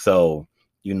 So,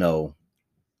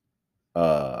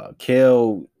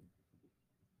 Kel,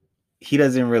 he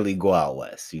doesn't really go out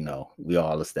west, we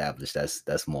all established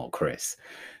that's more Chris.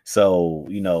 So,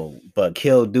 but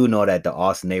Kel do know that the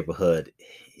Austin neighborhood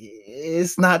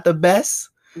is not the best.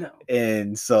 No.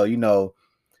 And so,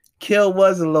 Kel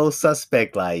was a little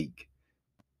suspect, like,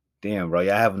 damn, bro,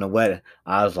 y'all having a wedding.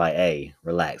 I was like, hey,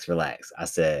 relax. I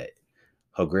said,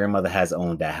 Her grandmother has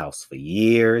owned that house for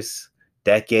years,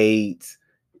 decades.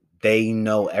 They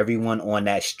know, everyone on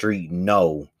that street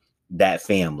know that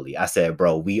family. I said,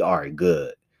 bro, we are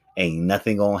good. Ain't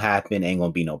nothing gonna happen. Ain't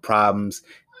gonna be no problems.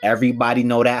 Everybody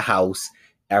know that house.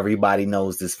 Everybody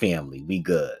knows this family. We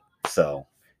good. So,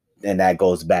 and that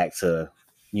goes back to,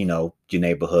 your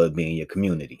neighborhood being your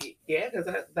community. Yeah, because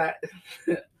that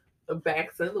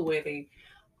back to the wedding,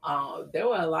 there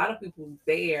were a lot of people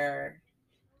there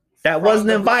That from wasn't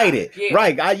the block. invited. Yeah.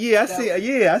 Right.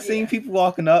 I seen people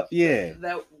walking up. Yeah.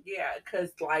 Because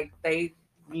like they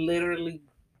literally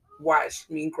watched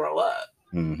me grow up.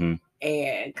 Mm-hmm.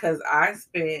 And because I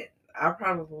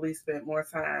probably spent more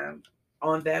time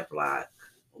on that block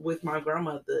with my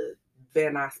grandmother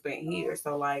than I spent here.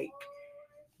 So like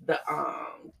the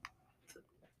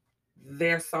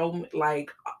there's so like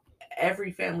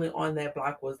every family on that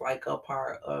block was like a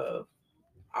part of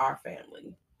our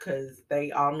family because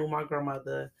they all knew my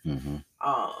grandmother. Mm-hmm.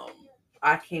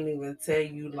 I can't even tell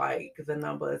you like the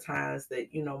number of times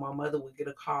that my mother would get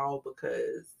a call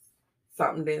because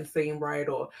something didn't seem right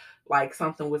or like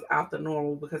something was out the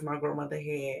normal because my grandmother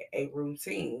had a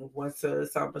routine. Once a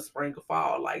summer, spring, or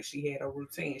fall, like she had a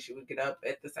routine. She would get up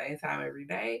at the same time every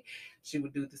day. She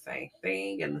would do the same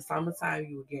thing. In the summertime,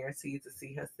 you were guaranteed to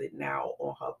see her sitting out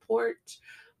on her porch.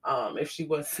 If she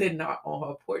was sitting out on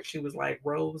her porch, she was like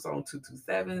Rose on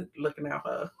 227, looking out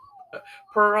her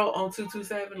Pearl on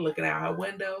 227, looking out her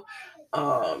window.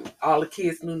 All the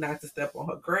kids knew not to step on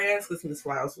her grass because Miss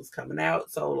Flowers was coming out.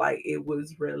 So like it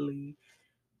was really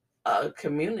a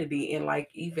community. And like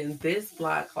even this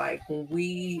block, like when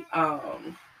we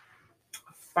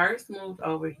first moved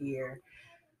over here,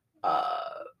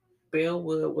 uh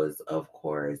Bellwood was of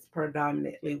course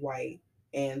predominantly white,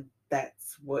 and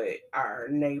that's what our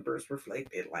neighbors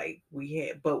reflected. Like we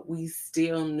had, but we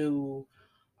still knew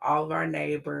all of our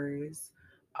neighbors.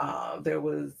 There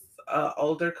was an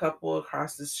older couple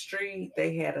across the street.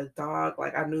 They had a dog.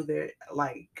 I knew their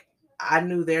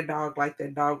dog like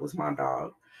their dog was my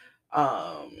dog.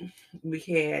 Um, we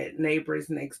had neighbors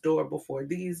next door before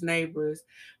these neighbors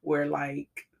where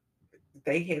like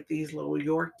they had these little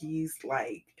Yorkies.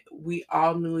 Like we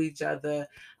all knew each other.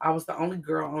 I was the only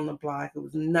girl on the block. It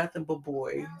was nothing but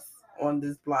boys on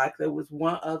this block. There was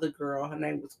one other girl. Her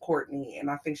name was Courtney, and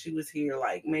I think she was here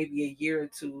like maybe a year or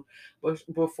two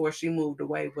before she moved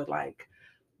away. But like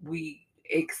we,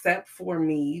 except for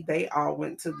me, they all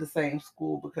went to the same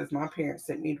school because my parents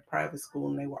sent me to private school,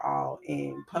 and they were all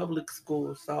in public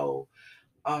school. So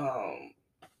um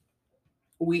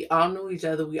we all knew each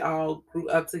other. We all grew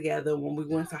up together when we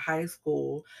went to high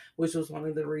school, which was one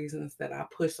of the reasons that I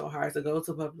pushed so hard to go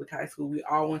to public high school. We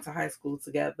all went to high school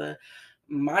together.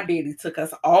 My daddy took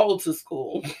us all to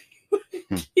school.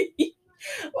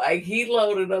 Like he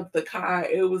loaded up the car.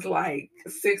 It was like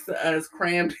six of us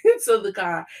crammed into the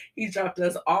car. He dropped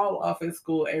us all off in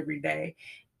school every day.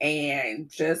 And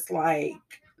just like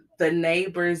the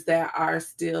neighbors that are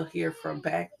still here from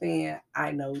back then,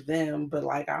 I know them, but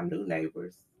like our new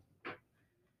neighbors,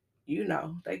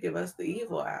 they give us the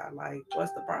evil eye. Like,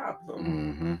 what's the problem?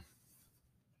 Mm-hmm.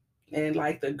 And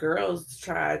like the girls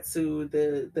tried to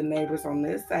the neighbors on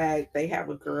this side, they have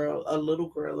a little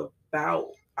girl about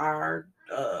our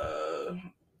a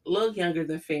little younger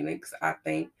than Phoenix, I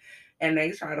think, and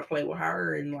they try to play with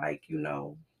her, and like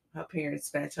her parents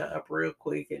snatch her up real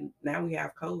quick, and now we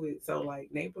have COVID, so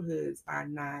like neighborhoods are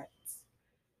not,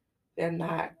 they're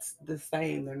not the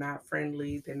same. They're not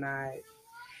friendly. They're not.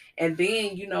 And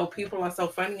then people are so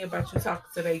funny about you talking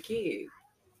to their kids.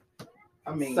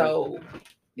 I mean, so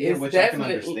yeah, it's which I can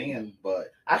definitely understand,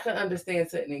 but I can understand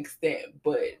to an extent,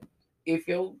 but if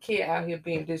your kid out here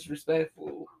being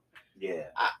disrespectful, yeah,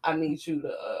 I need you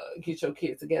to get your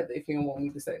kid together if you don't want me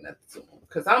to say nothing to them,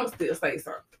 because I'm still say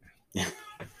something.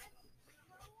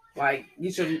 Like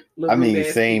get your little. I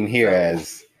mean, same here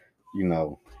as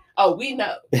Oh, we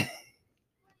know.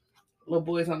 Little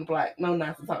boys on the block know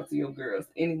not to talk to your girls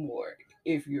anymore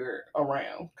if you're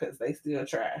around, because they still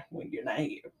try when you're not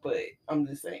here. But I'm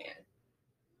just saying,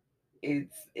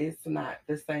 it's not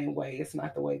the same way. It's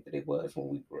not the way that it was when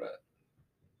we grew up.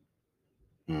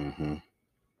 Mm-hmm.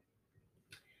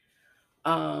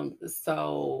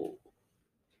 So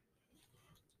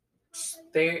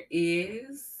there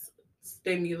is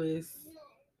stimulus,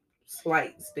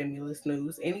 slight stimulus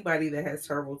news. Anybody that has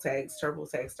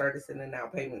TurboTax started sending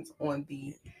out payments on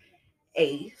the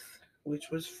 8th,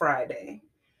 which was Friday.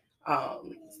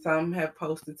 Some have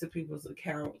posted to people's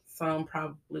accounts. Some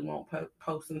probably won't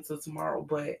post until tomorrow,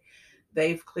 but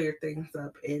they've cleared things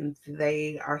up and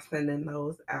they are sending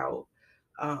those out.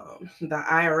 The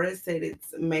IRS said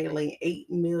it's mailing 8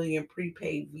 million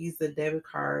prepaid Visa debit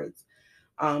cards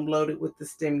loaded with the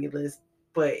stimulus,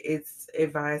 but it's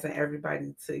advising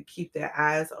everybody to keep their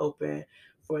eyes open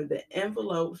for the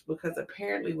envelopes because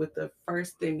apparently, with the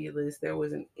first stimulus, there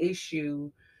was an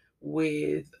issue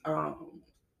with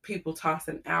people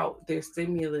tossing out their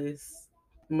stimulus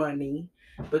money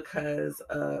because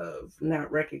of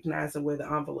not recognizing where the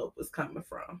envelope was coming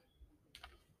from.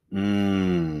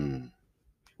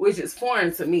 Which is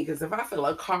foreign to me because if I feel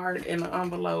a card in an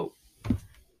envelope,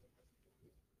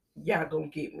 y'all gonna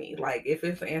get me. Like if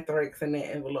it's anthrax in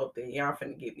that envelope, then y'all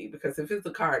finna get me. Because if it's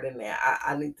a card in there,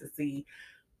 I need to see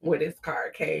where this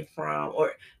card came from.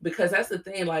 Or because that's the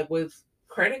thing, like with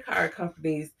credit card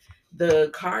companies, the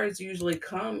cards usually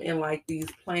come in like these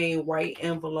plain white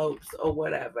envelopes or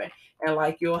whatever. And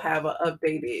like you'll have an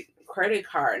updated credit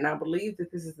card. And I believe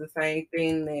that this is the same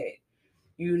thing that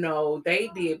they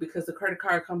did because the credit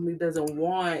card company doesn't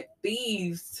want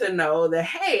thieves to know that,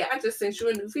 hey, I just sent you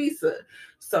a new Visa.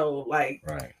 So, like,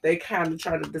 right. They kind of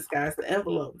try to disguise the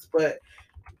envelopes. But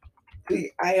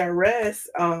the IRS,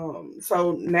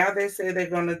 so now they say they're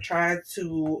going to try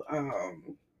to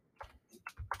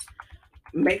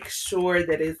make sure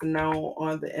that it's known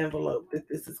on the envelope that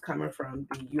this is coming from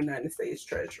the United States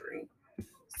Treasury.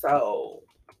 So,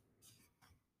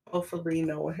 hopefully,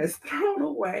 no one has thrown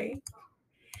away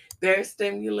their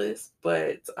stimulus,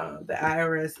 but the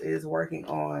IRS is working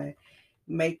on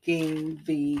making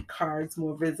the cards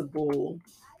more visible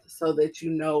so that you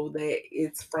know that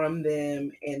it's from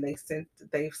them, and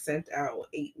they've sent out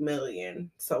 8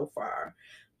 million so far.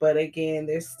 But again,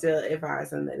 they're still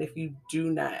advising that if you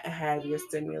do not have your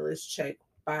stimulus check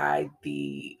by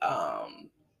the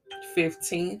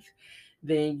 15th,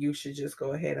 then you should just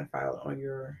go ahead and file it on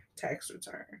your tax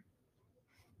return.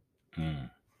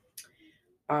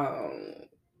 Um,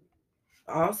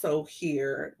 Also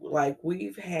here, like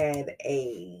we've had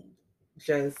a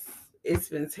just it's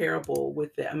been terrible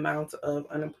with the amount of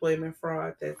unemployment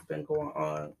fraud that's been going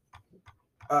on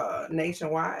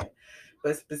nationwide,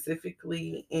 but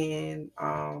specifically in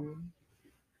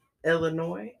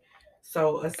Illinois.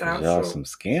 So a South Y'all Shore some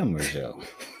scammers, yo.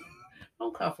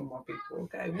 Don't come for my people,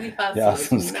 okay? We Y'all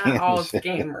hustlers. some We not all scammers.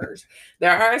 scammers.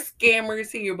 There are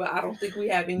scammers here, but I don't think we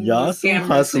haven't used Y'all some scammers to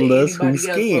hustlers who anybody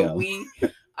else. But scam. we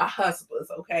are hustlers,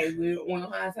 okay? We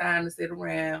don't have time to sit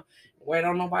around and wait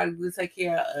on nobody to take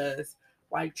care of us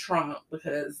like Trump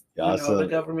because the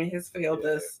government has failed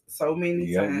us so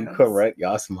many times. You correct.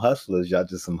 Y'all some hustlers. Y'all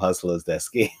just some hustlers that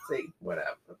scam. See,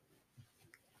 whatever.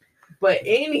 But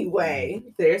anyway,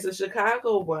 there's a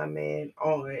Chicago woman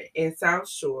in South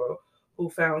Shore who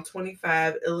found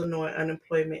 25 Illinois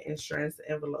unemployment insurance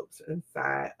envelopes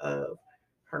inside of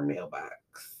her mailbox.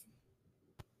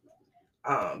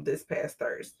 This past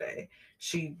Thursday,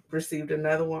 she received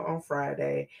another one on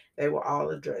Friday. They were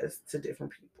all addressed to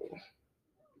different people.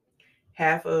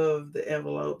 Half of the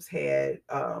envelopes had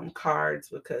cards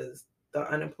because the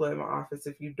unemployment office,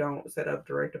 if you don't set up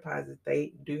direct deposit,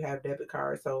 they do have debit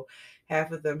cards. So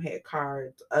half of them had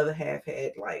cards, other half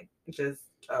had like just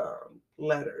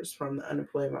letters from the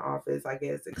unemployment office, I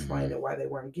guess, explaining why they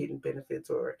weren't getting benefits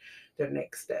or their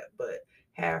next step. But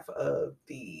half of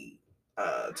the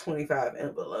 25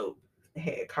 envelope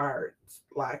had cards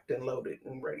locked and loaded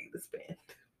and ready to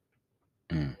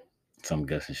spend. So I'm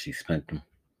guessing she spent them.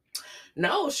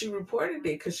 No, she reported it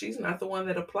because she's not the one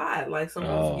that applied. Like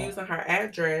someone's using her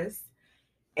address,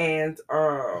 and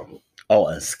a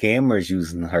scammer's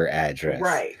using her address.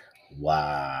 Right.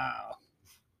 Wow.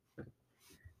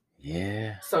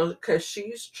 Yeah. So because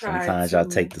she's trying. Sometimes y'all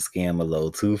take the scam a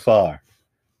little too far.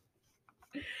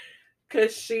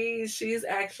 Because she's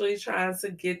actually trying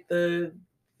to get the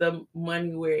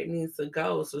money where it needs to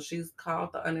go. So she's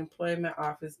called the unemployment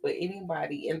office, but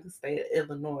anybody in the state of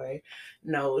Illinois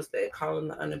knows that calling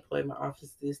the unemployment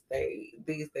office these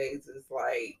days is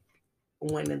like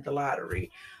winning the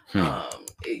lottery.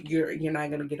 You're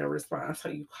not gonna get a response. So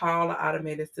you call the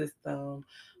automated system.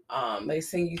 They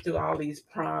send you through all these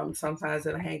prompts. Sometimes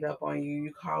it'll hang up on you.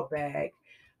 You call back.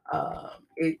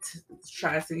 It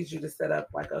tries to get you to set up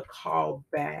like a call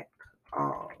back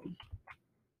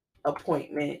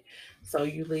appointment. So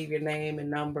you leave your name and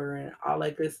number and all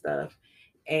that good stuff.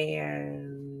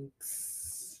 And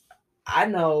I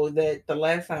know that the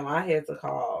last time I had to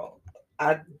call,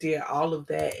 I did all of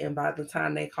that. And by the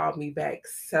time they called me back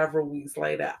several weeks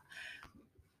later,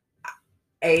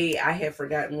 I had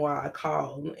forgotten why I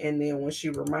called. And then when she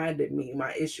reminded me,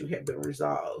 my issue had been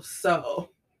resolved. So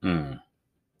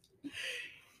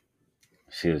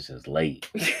she was just late.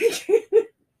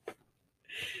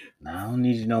 No, I don't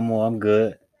need you no more. I'm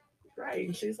good. right.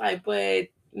 And she's like, but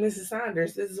Mrs.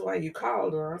 Saunders, this is why you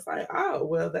called her. I was like, oh,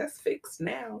 well, that's fixed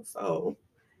now. So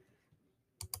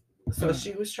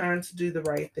she was trying to do the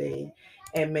right thing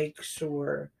and make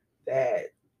sure that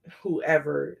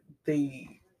whoever the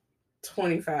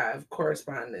 25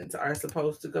 correspondents are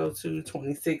supposed to go to,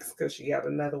 26 because she got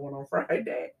another one on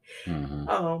Friday,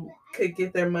 could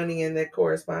get their money in their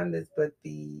correspondence, but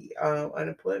the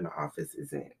unemployment office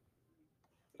isn't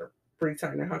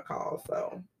returning her call.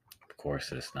 So of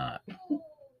course it's not.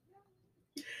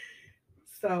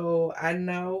 So I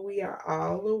know we are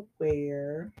all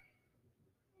aware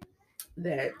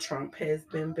that Trump has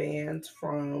been banned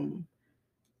from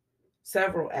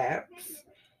several apps.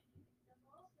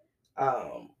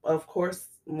 Of course,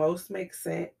 most make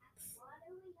sense.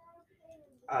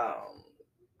 Um,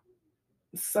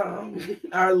 some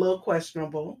are a little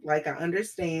questionable. Like I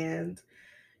understand,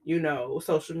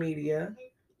 social media,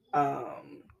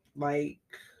 like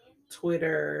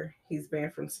Twitter. He's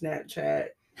banned from Snapchat,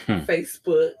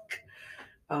 Facebook,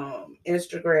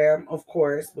 Instagram, of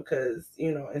course, because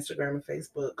Instagram and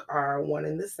Facebook are one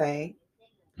and the same.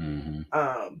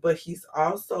 But he's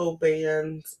also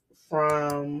banned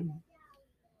from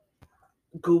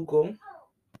Google.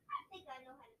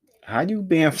 How you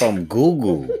banned from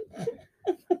Google?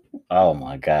 Oh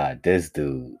my God, this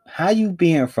dude. How you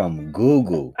banned from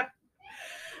Google?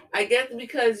 I guess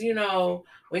because,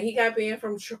 when he got banned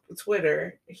from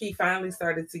Twitter, he finally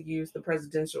started to use the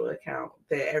presidential account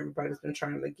that everybody's been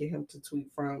trying to get him to tweet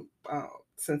from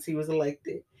since he was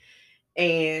elected.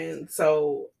 And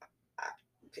so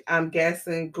I'm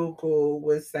guessing Google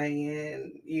was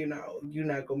saying, you're not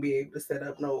going to be able to set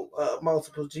up no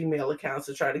multiple Gmail accounts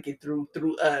to try to get through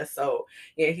us. So,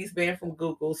 yeah, he's banned from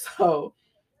Google. So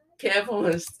Kev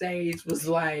on stage was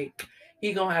like,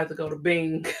 he going to have to go to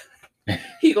Bing.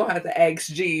 He going to have to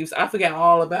ask Jeeves. I forgot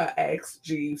all about Ask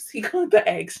Jeeves. He going to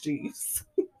ask Jeeves.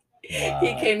 Wow.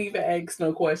 He can't even ask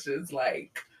no questions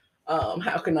like,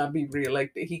 how can I be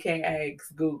reelected? He can't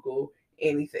ask Google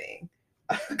anything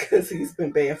because he's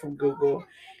been banned from Google.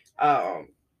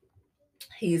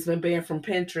 He's been banned from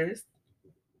Pinterest,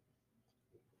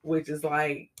 which is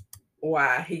like,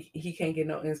 why he can't get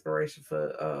no inspiration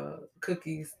for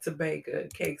cookies to bake,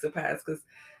 cakes or pies, because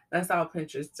that's all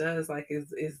Pinterest does. Like,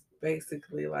 is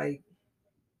basically like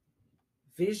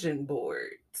vision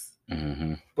boards.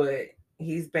 But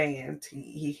he's banned.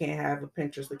 He can't have a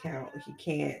Pinterest account. He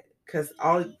can't, because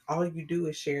all you do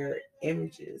is share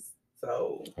images.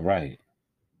 So right.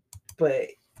 But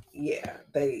yeah,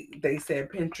 they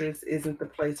said Pinterest isn't the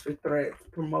place for threats,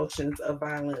 promotions of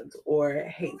violence, or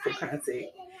hateful content.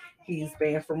 He's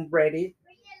banned from Reddit.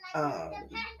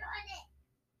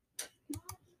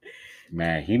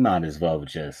 Man, he might as well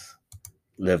just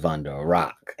live under a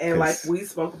rock. And like we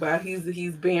spoke about,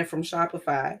 he's banned from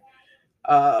Shopify.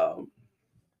 And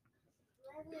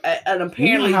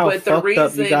apparently, how but the reason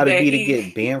up you gotta be to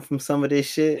get banned from some of this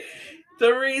shit.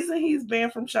 The reason he's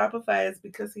banned from Shopify is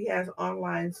because he has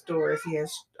online stores. He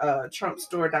has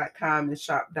TrumpStore.com and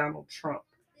shop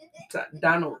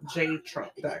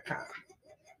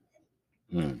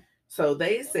DonaldJTrump.com. So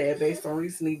they said, based on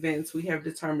recent events, we have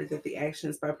determined that the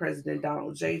actions by President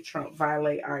Donald J. Trump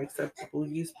violate our acceptable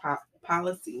use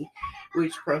policy,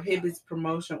 which prohibits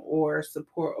promotion or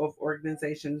support of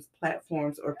organizations,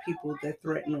 platforms, or people that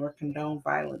threaten or condone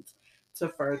violence to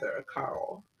further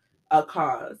a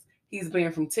cause. He's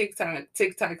banned from TikTok.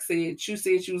 TikTok said, you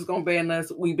said you was going to ban us,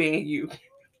 we ban you.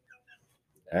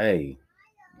 Hey,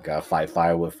 gotta fight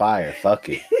fire with fire. Fuck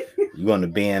it. You want to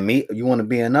ban me? You want to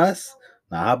ban us?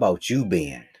 Now, how about you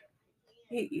banned?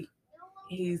 He's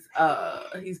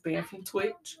banned from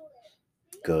Twitch.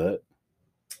 Good.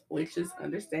 Which is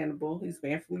understandable. He's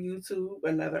banned from YouTube.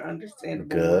 Another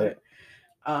understandable Good.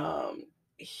 one.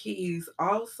 He's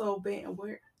also banned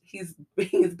he's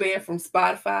banned from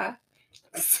Spotify.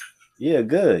 Yeah,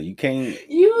 good. You can't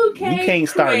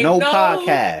start no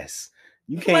podcast.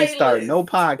 You can't start no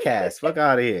podcast. Fuck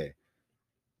out of here.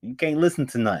 You can't listen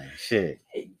to nothing. Shit.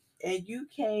 And you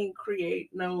can't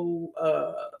create no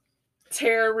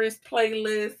terrorist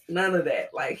playlist. None of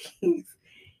that. Like, he's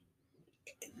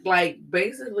like,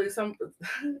 basically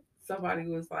somebody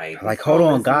was like, hold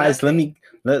on, guys. Nothing.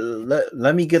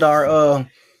 Let me get our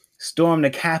Storm the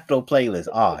Capitol playlist.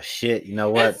 Oh shit. You know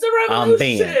what? I'm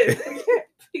banned.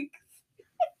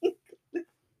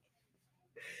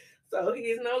 So he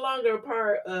is no longer a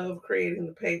part of creating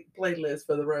the playlist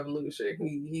for the revolution.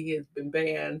 He has been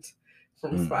banned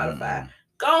from Spotify.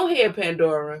 Go ahead,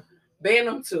 Pandora. Ban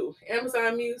them too.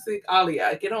 Amazon Music, all of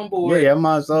y'all, get on board. Yeah, I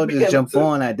might as well just jump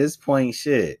on at this point.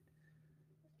 Shit.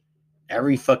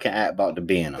 Every fucking app about to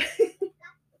ban them.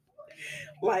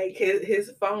 Like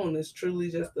his phone is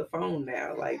truly just a phone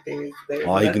now. Like there's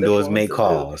All he can nothing do for is him make to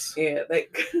calls. do. Yeah,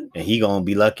 like And he gonna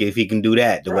be lucky if he can do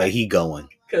that the way right. he going.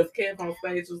 Because Kev on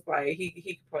stage was like he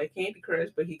can play Candy Crush,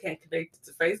 but he can't connect it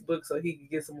to Facebook so he can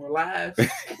get some more lives.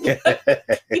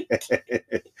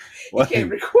 He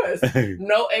can't request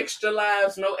no extra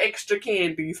lives, no extra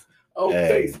candies on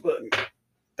Facebook.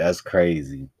 That's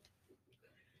crazy.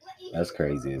 That's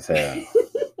crazy as hell.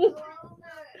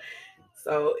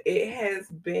 So it has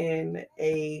been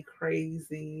a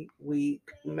crazy week,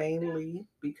 mainly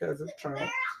because of Trump,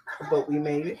 but we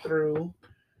made it through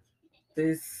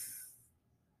this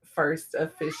first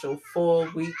official full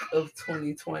week of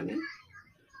 2020.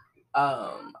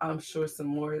 I'm sure some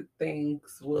more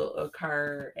things will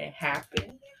occur and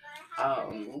happen.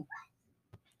 Um,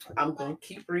 I'm going to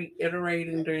keep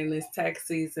reiterating during this tax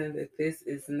season that this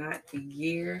is not the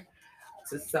year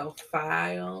to self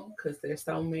file because there's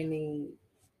so many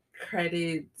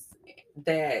credits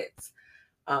that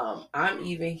I'm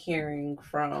even hearing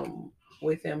from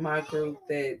within my group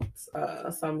that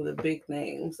some of the big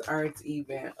names aren't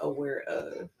even aware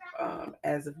of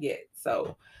as of yet.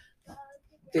 So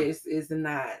this is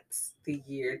not the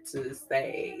year to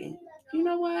say, you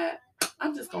know what,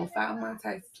 I'm just gonna file my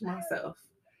taxes myself.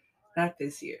 Not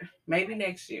this year. Maybe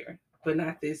next year, but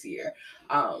not this year.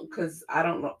 Because I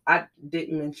don't know. I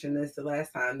didn't mention this the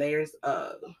last time. There's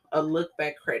a look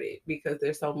back credit because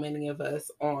there's so many of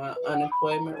us on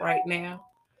unemployment right now.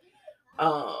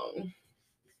 Um,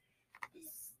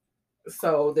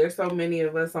 so there's so many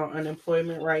of us on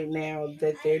unemployment right now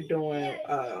that they're doing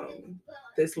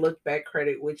this look back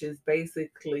credit, which is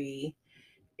basically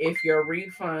if your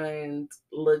refund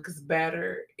looks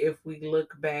better, if we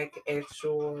look back at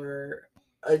your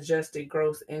adjusted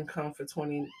gross income for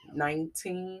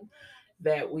 2019,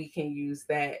 that we can use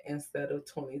that instead of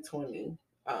 2020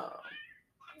 um,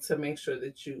 to make sure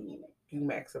that you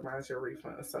maximize your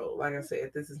refund. So, like I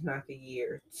said, this is not the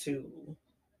year to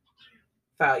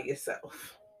file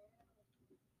yourself.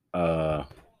 Uh,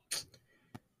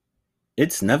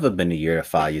 it's never been a year to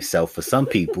file yourself for some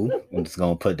people. I'm just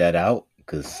gonna put that out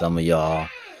because some of y'all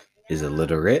is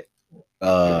illiterate.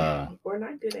 We're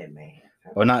not good at math.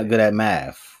 Or not good at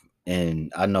math.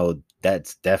 And I know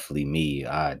that's definitely me.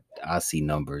 I see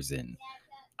numbers and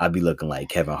I be looking like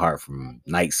Kevin Hart from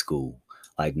Night School.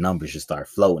 Like numbers just start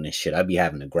floating and shit. I be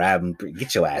having to grab them.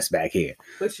 Get your ass back here.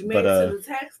 But you made it to the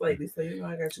tax lady, so you know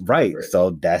I got you right. covered.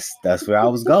 So that's where I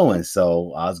was going.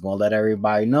 So I was gonna let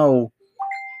everybody know.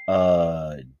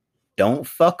 Don't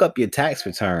fuck up your tax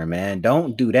return, man.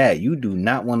 Don't do that. You do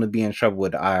not want to be in trouble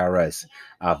with the IRS.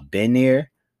 I've been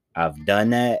there. I've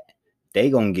done that. They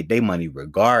gonna get their money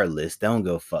regardless. They don't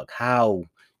give a fuck how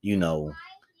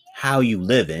how you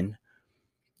living.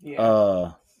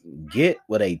 Yeah. Get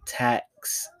with a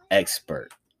tax expert,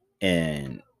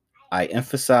 and I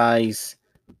emphasize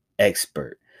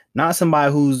expert, not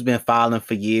somebody who's been filing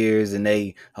for years and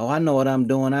I know what I'm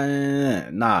doing.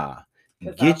 Nah.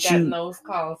 Get I've gotten those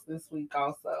calls this week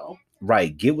also.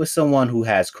 Right. Get with someone who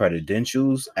has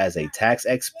credentials as a tax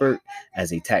expert,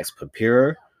 as a tax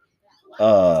preparer.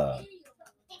 And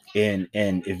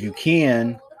if you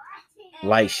can,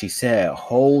 like she said,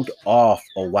 hold off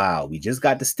a while. We just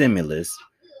got the stimulus.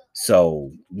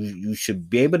 So you should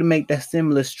be able to make that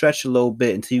stimulus stretch a little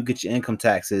bit until you get your income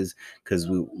taxes. Because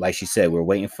like she said, we're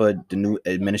waiting for the new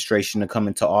administration to come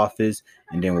into office,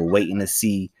 and then we're waiting to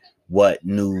see what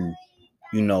new,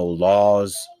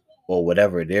 laws or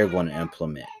whatever they're going to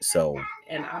implement. So,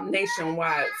 and I'm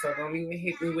nationwide, so don't even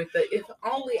hit me with the if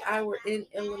only I were in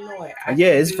Illinois. Yeah,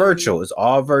 it's virtual. It's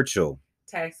all virtual.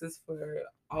 Taxes for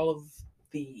all of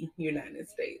the United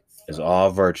States. So. It's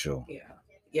all virtual. Yeah.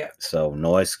 Yeah. So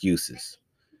no excuses.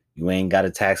 You ain't got a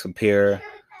tax preparer,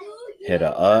 hit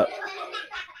her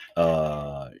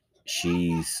up.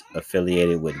 She's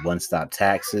affiliated with One Stop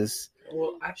Taxes.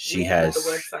 Well, she has the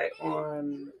website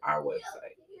on our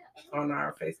website, on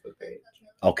our Facebook page.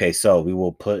 Okay, so we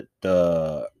will put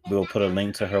a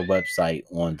link to her website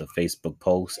on the Facebook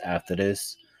post after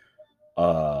this.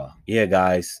 Yeah,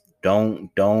 guys, don't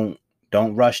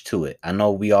rush to it. I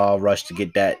know we all rush to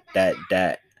get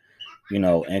that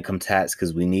income tax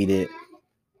because we need it.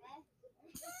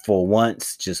 For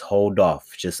once, just hold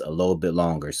off just a little bit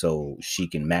longer so she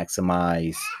can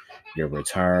maximize your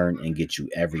return and get you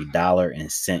every dollar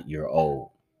and cent you're owed.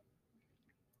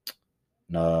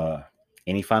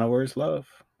 Any final words, love?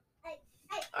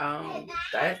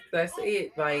 That's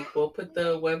it. Like, we'll put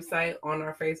the website on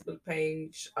our Facebook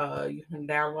page. You can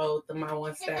download the My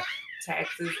One Step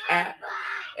Taxes app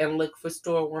and look for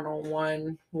store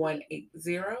 101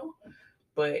 180.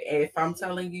 But if I'm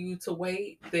telling you to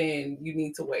wait, then you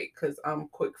need to wait because I'm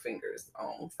quick fingers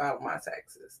on filing my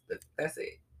taxes. That's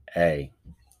it. Hey,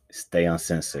 stay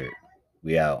uncensored.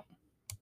 We out.